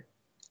Thursday.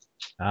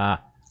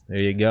 Ah, there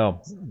you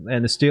go.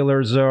 And the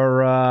Steelers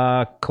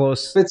are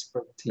close.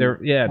 Pittsburgh team.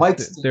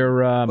 They're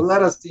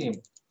Valetta's team.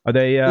 Are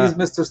they? He's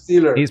Mr.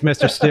 Steeler. He's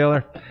Mr.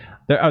 Steeler.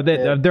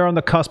 They're on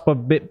the cusp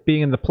of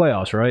being in the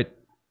playoffs, right?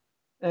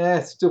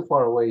 It's too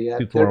far away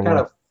yet. They're kind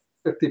of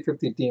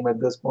 50-50 team at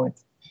this point.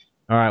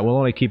 All right, we'll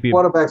only keep you.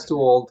 Quarterback's too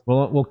old.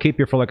 We'll keep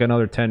you for like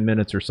another 10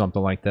 minutes or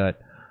something like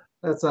that.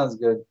 That sounds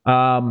good.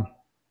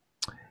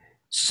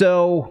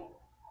 So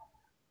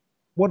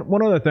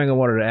one other thing I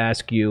wanted to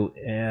ask you,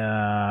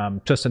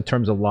 just in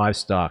terms of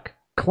livestock,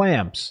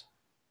 clams.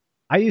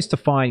 I used to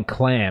find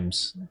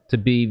clams to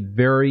be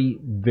very,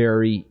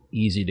 very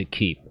easy to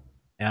keep,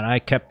 and I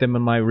kept them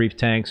in my reef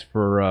tanks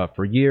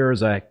for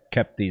years. I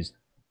kept these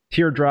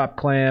teardrop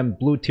clam,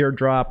 blue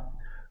teardrop,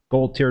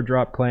 gold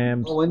teardrop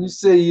clams. Well, when you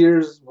say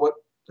years,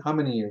 how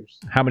many years?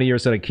 How many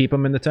years did I keep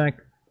them in the tank?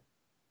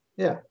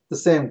 Yeah, the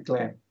same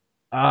clam.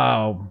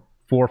 Oh,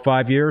 4 or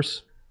 5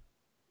 years?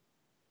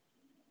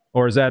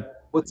 Or is that...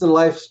 What's the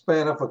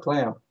lifespan of a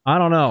clam? I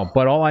don't know,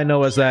 but all I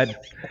know is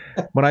that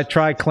when I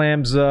tried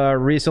clams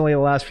recently, the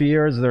last few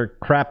years, they're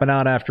crapping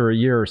out after a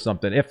year or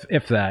something,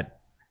 if that.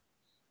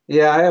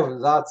 Yeah, I have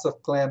lots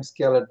of clam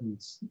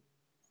skeletons.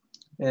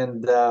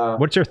 And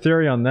what's your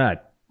theory on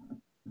that?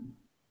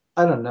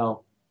 I don't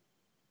know.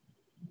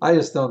 I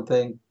just don't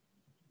think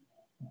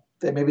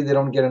that maybe they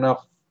don't get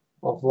enough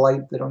of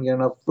light. They don't get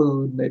enough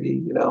food.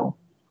 Maybe,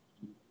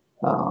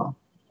 uh,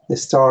 they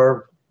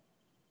starve.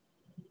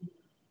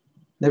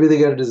 Maybe they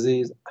get a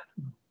disease.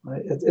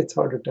 It's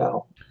hard to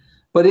tell.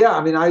 But yeah,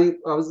 I mean, I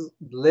was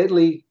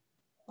lately,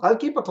 I'll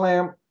keep a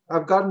clam.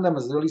 I've gotten them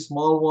as really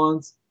small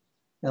ones,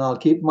 and I'll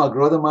keep them, I'll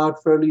grow them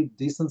out fairly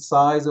decent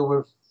size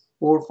over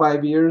 4 or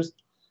 5 years,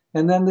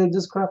 and then they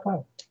just crap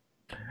out,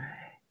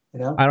 you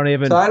know? I don't So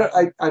even.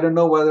 I don't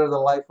know whether the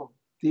life of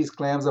these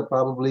clams are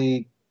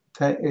probably,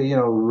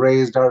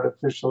 raised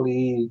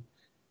artificially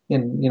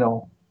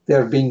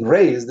they're being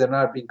raised, they're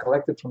not being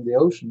collected from the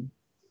ocean.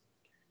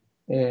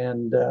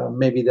 And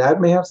maybe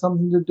that may have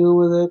something to do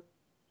with it.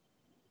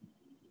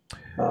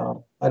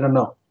 I don't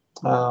know.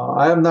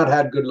 I have not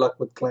had good luck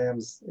with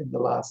clams in the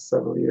last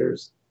several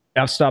years.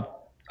 I've stopped.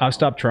 I've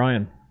stopped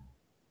trying.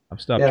 I've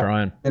stopped Yeah,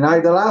 trying. and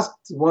the last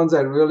ones I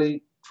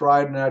really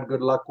tried and had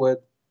good luck with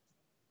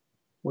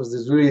was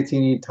this really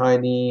teeny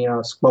tiny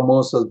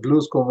squamosas, blue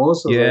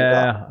squamosas I got,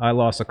 Yeah, I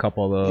lost a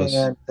couple of those.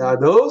 and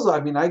those, I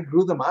mean, I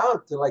grew them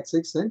out to like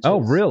six Oh,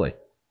 inches. really?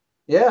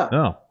 Yeah,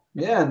 No.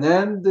 yeah, and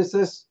then this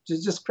is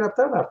just crept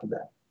out after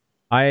that.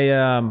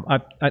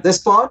 I This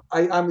spawn,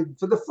 I mean,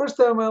 for the first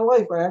time in my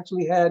life, I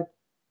actually had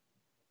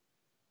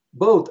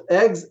both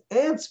eggs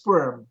and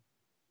sperm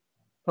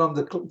from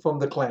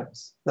the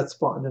clams that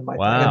spawned in my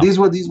tank, and wow. these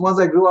were these ones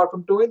I grew out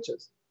from 2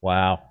 inches.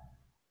 Wow.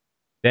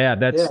 Yeah, Yeah,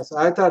 that's so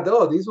I thought,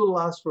 oh, these will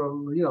last for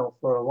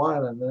a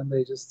while, and then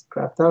they just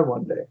crapped out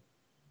one day.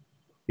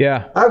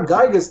 yeah. I have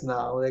Gigas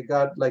now. They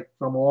got like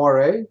from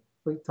ORA,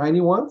 like tiny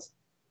ones,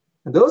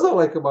 and those are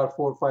like about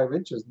 4 or 5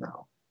 inches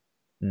now.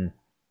 Hmm.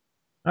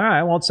 All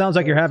right. Well, it sounds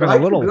like you're So having a I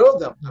can little. grow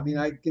them. I mean,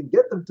 I can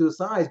get them to a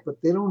size, but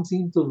they don't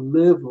seem to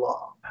live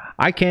long.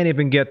 I can't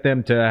even get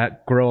them to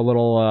grow a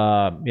little.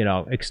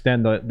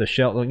 Extend the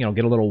shell.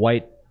 Get a little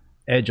white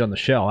edge on the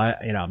shell.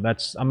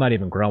 That's. I'm not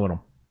even growing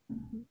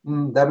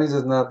them. That means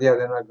it's not. Yeah,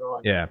 they're not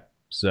growing. Yeah.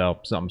 So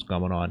something's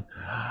going on.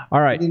 All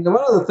I right. mean, one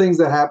of the things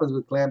that happens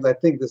with clams, I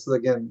think this is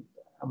again,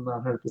 I'm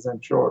not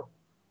 100% sure,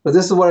 but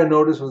this is what I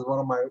noticed with one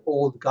of my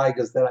old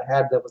Gigas that I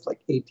had that was like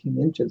 18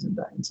 inches in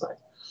the inside.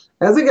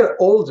 As they get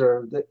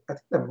older, I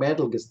think the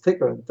mantle gets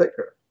thicker and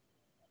thicker,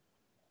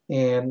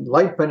 and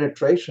light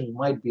penetration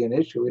might be an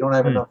issue. We don't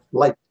have Hmm. enough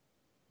light,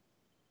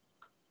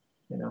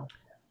 you know.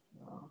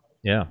 Uh,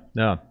 Yeah.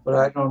 No. but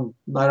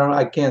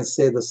I can't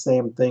say the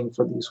same thing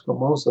for these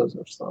squamosas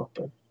or stuff.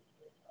 But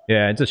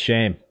Yeah. It's a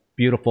shame.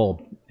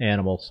 Beautiful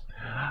animals.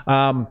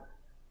 Um,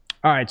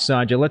 All right,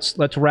 Sanjay.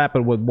 Let's wrap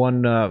it with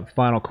one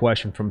final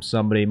question from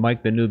somebody.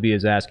 Mike the newbie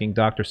is asking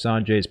Dr.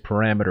 Sanjay's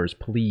parameters,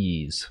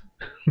 please.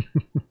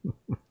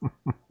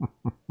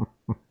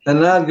 they're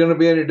not going to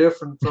be any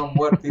different from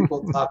what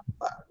people talk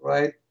about,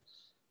 right?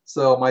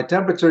 So my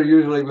temperature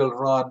usually will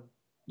run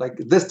like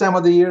this time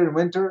of the year in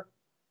winter,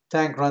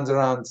 tank runs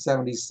around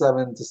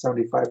 77 to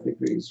 75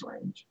 degrees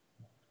range.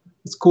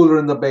 It's cooler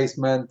in the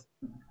basement.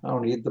 I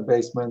don't heat the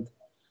basement,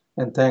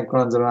 and tank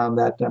runs around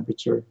that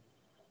temperature.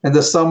 In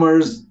the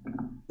summers,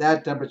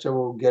 that temperature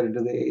will get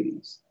into the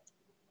 80s.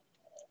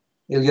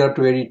 It'll get up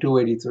to 82,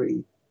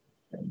 83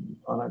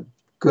 on a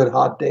good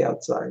hot day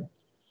outside.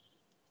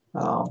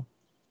 Um,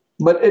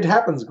 but it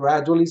happens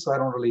gradually, so I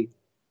don't really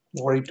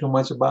worry too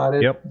much about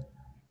it. Yep.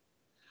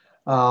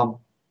 Um,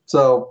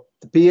 so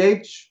the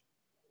pH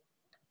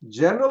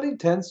generally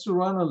tends to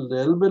run a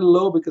little bit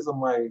low because of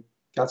my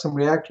calcium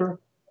reactor.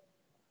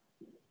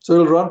 So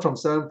it'll run from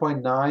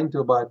 7.9 to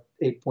about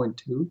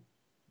 8.2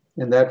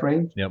 in that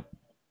range. Yep.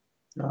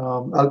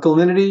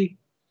 Alkalinity,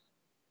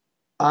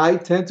 I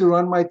tend to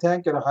run my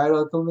tank at a higher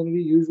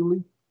alkalinity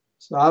usually.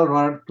 So I'll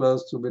run it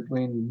close to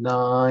between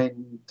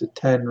 9 to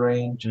 10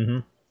 range. Mm-hmm.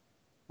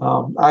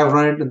 I've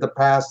run it in the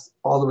past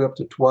all the way up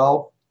to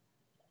 12.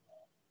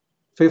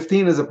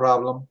 15 is a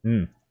problem.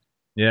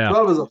 Yeah.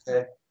 12 is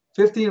okay.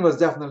 15 was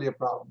definitely a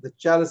problem. The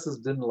chalices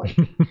didn't like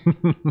it.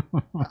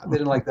 They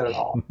didn't like that at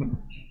all.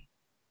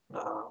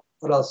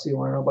 What else do you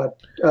want to know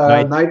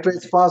about?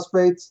 Nitrates,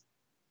 phosphates.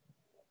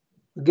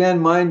 Again,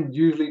 mine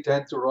usually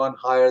tend to run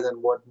higher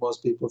than what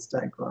most people's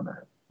tank run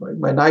at. Right?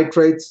 My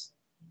nitrates,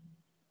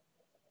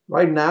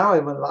 right now,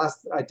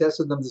 I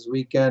tested them this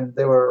weekend,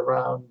 they were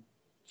around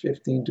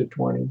 15 to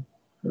 20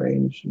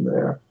 range in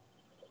there.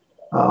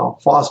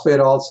 Phosphate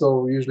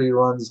also usually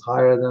runs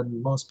higher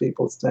than most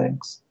people's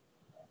tanks.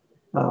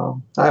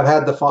 I've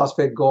had the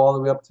phosphate go all the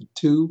way up to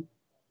 2.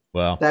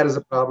 Well. That is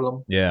a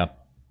problem. Yeah.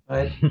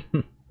 Right?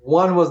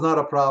 1 was not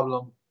a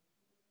problem.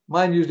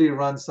 Mine usually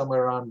runs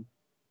somewhere around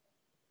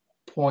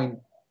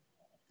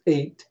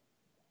 0.8,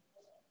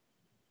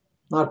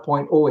 not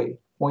 0.08,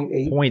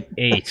 0.8.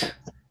 0.8.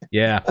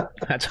 Yeah,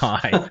 that's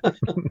high.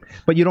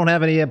 But you don't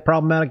have any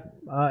problematic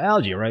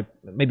algae, right?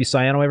 Maybe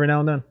cyano every now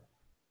and then.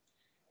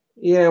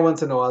 Yeah,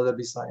 once in a while there'll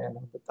be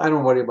cyano, but I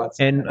don't worry about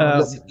cyano And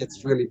unless it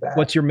gets really bad.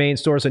 what's your main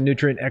source of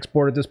nutrient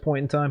export at this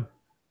point in time?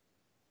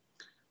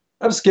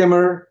 I'm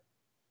skimmer.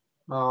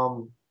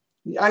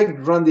 I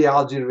run the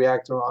algae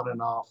reactor on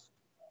and off.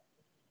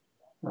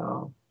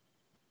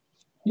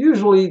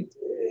 Usually,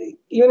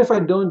 even if I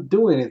don't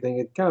do anything,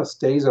 it kind of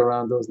stays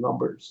around those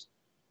numbers.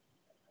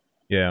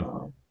 Yeah.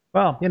 Um,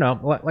 Well,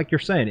 like you're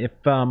saying,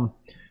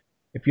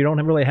 if you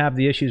don't really have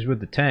the issues with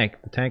the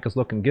tank is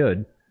looking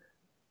good,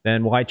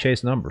 then why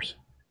chase numbers?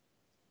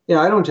 yeah,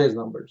 I don't chase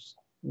numbers.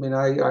 I mean,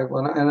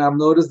 and I've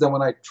noticed that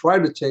when I try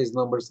to chase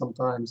numbers,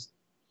 sometimes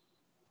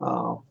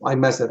I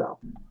mess it up.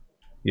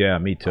 Yeah,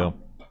 me too. Um,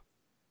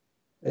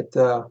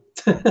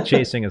 it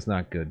Chasing is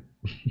not good.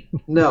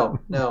 no,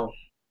 no.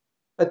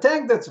 A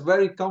tank that's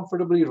very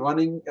comfortably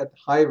running at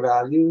high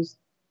values,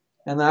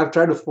 and I've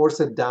tried to force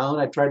it down.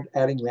 I tried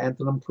adding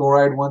lanthanum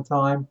chloride one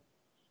time.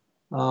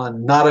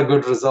 Not a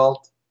good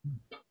result.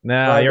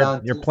 Nah, Dry you're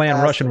down you're too playing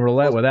fast Russian and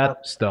roulette close with down.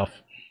 that stuff.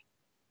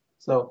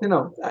 So,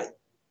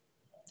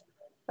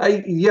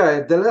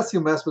 yeah, the less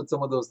you mess with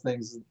some of those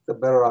things, the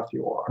better off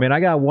you I are. mean, I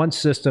got one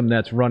system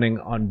that's running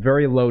on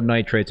very low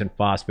nitrates and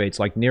phosphates,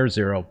 like near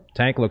zero.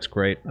 Tank looks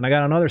great. And I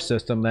got another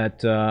system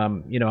that,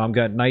 I've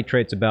got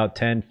nitrates about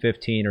 10,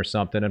 15 or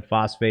something, and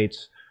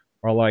phosphates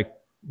are like,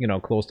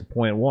 close to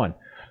point 0.1.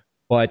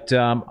 But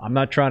I'm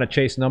not trying to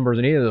chase numbers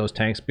in either of those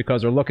tanks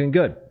because they're looking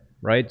good,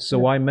 right? So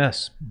Yeah, why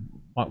mess?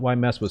 Why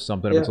mess with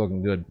something if yeah. it's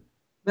looking good?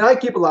 Now I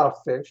keep a lot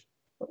of fish.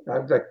 I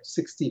have like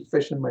 60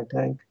 fish in my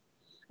tank,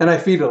 and I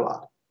feed a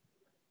lot.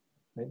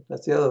 Right?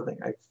 That's the other thing.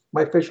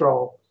 My fish are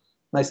all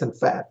nice and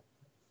fat.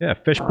 Yeah,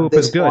 fish poop They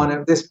is good.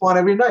 spawn. They spawn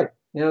every night.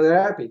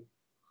 They're happy.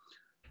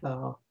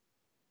 Uh,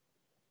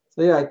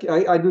 so yeah,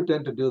 I do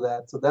tend to do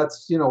that. So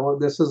that's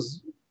this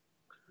is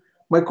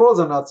my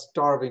corals are not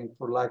starving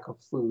for lack of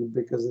food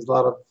because there's a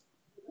lot of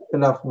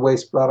enough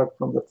waste product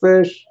from the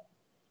fish.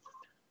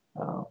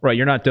 Uh, Right,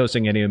 you're not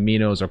dosing any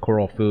aminos or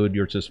coral food.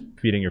 You're just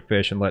feeding your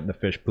fish and letting the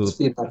fish poop. just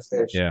feed my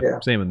fish. Yeah, Yeah,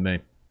 same with me.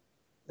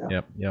 yeah.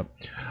 Yep,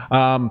 yep.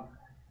 Um,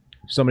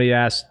 Somebody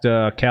asked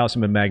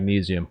calcium and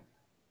magnesium.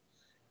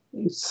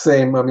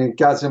 Same. I mean,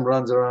 calcium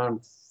runs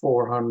around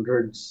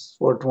 400s,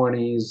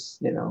 420s.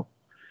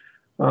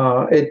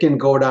 It can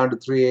go down to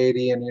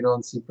 380 and you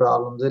don't see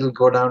problems. It'll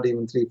go down to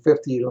even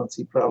 350. You don't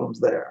see problems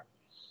there.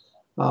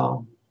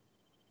 Um,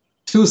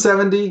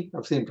 270,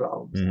 I've seen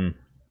problems.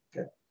 Mm-hmm.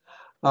 Okay.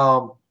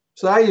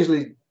 So I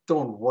usually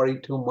don't worry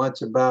too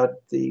much about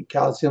the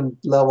calcium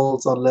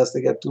levels unless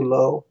they get too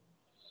low.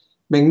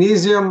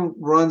 Magnesium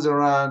runs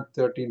around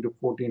 13 to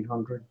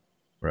 1400.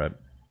 Right.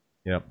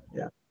 Yep.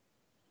 Yeah.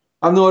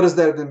 I've noticed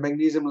that if the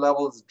magnesium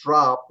levels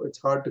drop, it's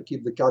hard to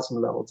keep the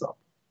calcium levels up.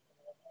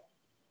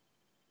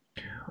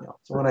 Yeah.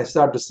 So when I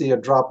start to see a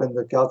drop in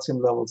the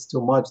calcium levels too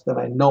much, then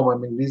I know my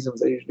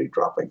magnesiums are usually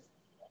dropping.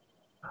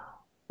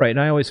 Right, and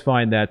I always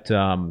find that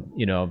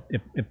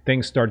if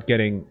things start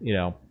getting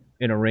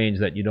in a range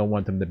that you don't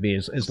want them to be,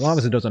 as long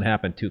as it doesn't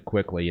happen too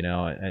quickly,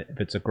 if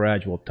it's a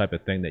gradual type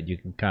of thing that you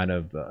can kind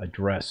of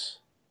address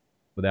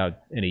without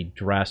any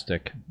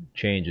drastic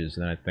changes,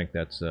 then I think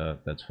that's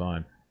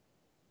fine.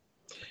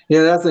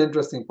 Yeah, that's the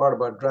interesting part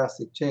about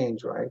drastic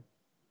change, right?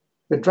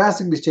 If it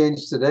drastically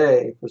changed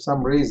today for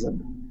some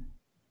reason,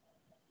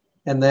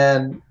 and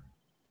then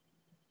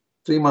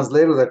 3 months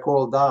later that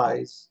coral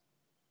dies,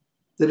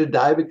 did it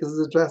die because of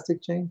the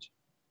drastic change?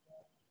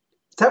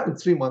 It's happened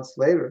 3 months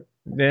later.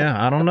 Yeah,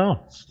 I don't know.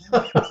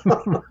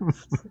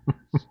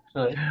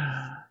 Right.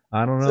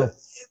 I don't So know.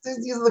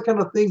 these are the kind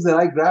of things that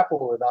I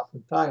grapple with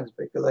oftentimes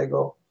because I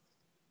go,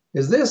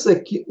 is this a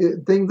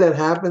thing that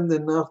happened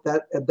enough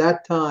that at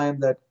that time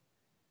that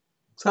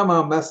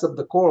somehow messed up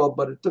the coral,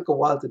 but it took a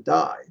while to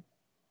die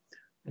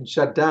and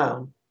shut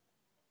down?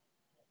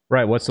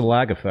 Right, what's the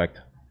lag effect?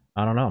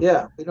 I don't know.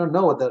 Yeah, we don't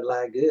know what that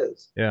lag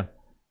is. Yeah,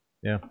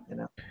 yeah. You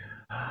know,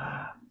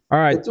 All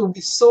right. it would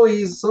be so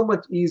easy, so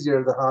much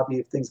easier the hobby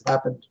if things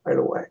happened right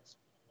away.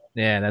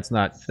 Yeah,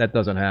 that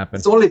doesn't happen.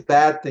 It's only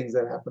bad things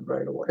that happen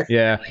right away.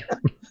 Yeah,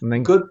 and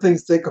then Good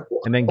things take a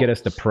while. and then get us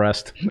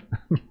depressed.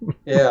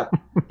 Yeah.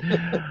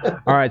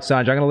 All right, Sanj,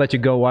 I'm going to let you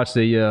go watch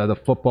the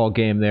football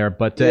game there.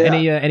 But Yeah.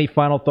 any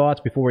final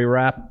thoughts before we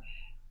wrap?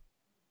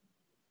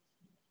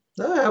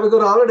 Have a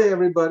good holiday,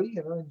 everybody.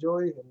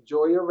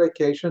 Enjoy your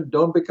vacation.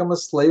 Don't become a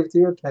slave to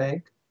your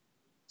tank.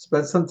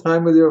 Spend some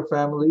time with your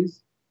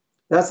families.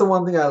 That's the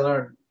one thing I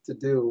learned to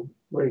do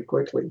very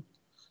quickly.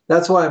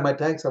 That's why my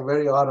tanks are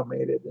very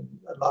automated in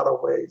a lot of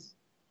ways.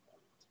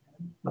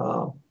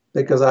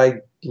 Because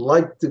I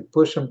like to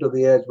push them to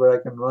the edge where I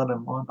can run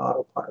them on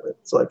autopilot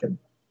so I can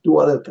do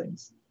other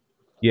things.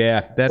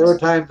 Yeah, There were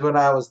times when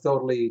I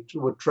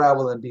would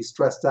travel and be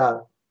stressed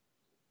out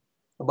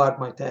about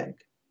my tank.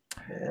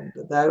 And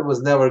that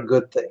was never a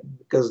good thing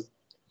because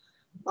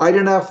I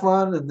didn't have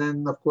fun. And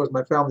then, of course,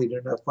 my family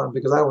didn't have fun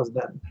because I wasn't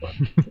having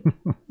fun.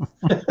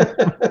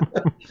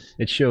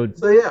 It showed.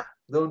 So, yeah,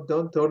 don't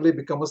totally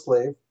become a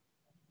slave.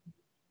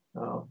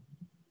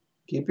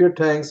 Keep your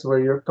tanks where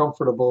you're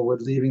comfortable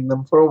with leaving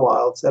them for a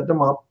while. Set them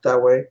up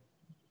that way.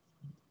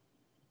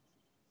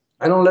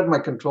 I don't let my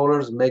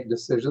controllers make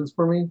decisions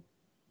for me.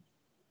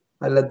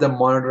 I let them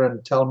monitor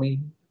and tell me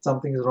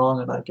something is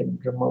wrong, and I can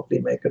remotely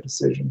make a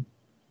decision.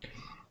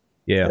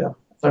 Yeah,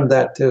 I learned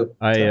that too.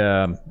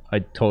 I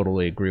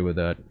totally agree with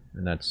that,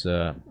 and that's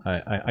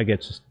I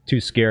get just too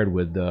scared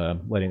with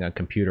letting a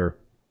computer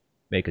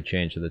make a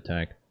change to the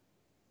tank.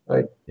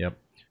 Right. Yep.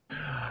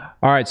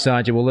 All right,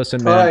 Sanjay. Well,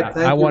 listen, man. All right, thank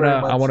you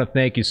very much. I wanna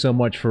thank you so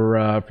much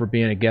for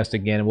being a guest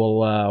again.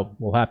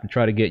 We'll have to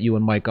try to get you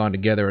and Mike on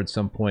together at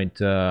some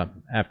point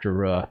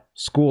after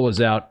school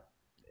is out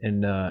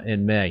in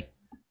May.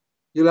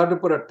 You'll have to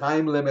put a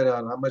time limit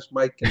on how much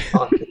Mike can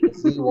talk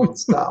because he won't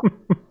stop.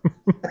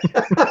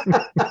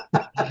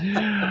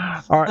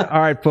 All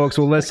right, folks.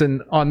 Well,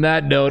 listen, on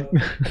that note,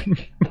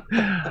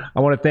 I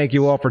want to thank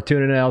you all for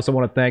tuning in. I also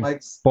want to thank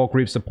Bulk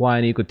Reef Supply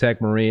and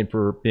Ecotech Marine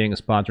for being a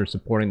sponsor and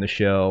supporting the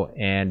show.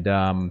 And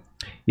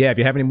yeah, if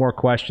you have any more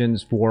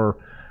questions for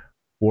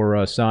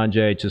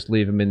Sanjay, just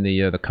leave them in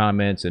the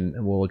comments, and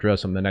we'll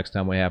address them the next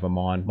time we have him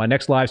on. My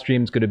next live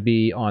stream is going to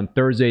be on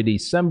Thursday,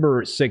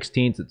 December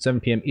 16th at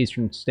 7 p.m.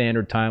 Eastern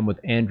Standard Time with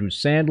Andrew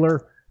Sandler,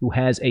 who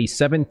has a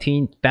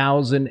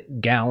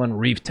 17,000-gallon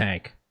reef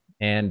tank.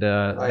 And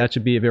that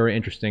should be a very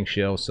interesting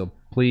show. So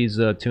please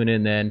tune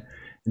in then.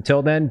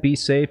 Until then, be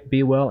safe,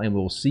 be well, and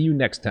we'll see you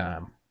next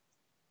time.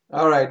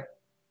 All right.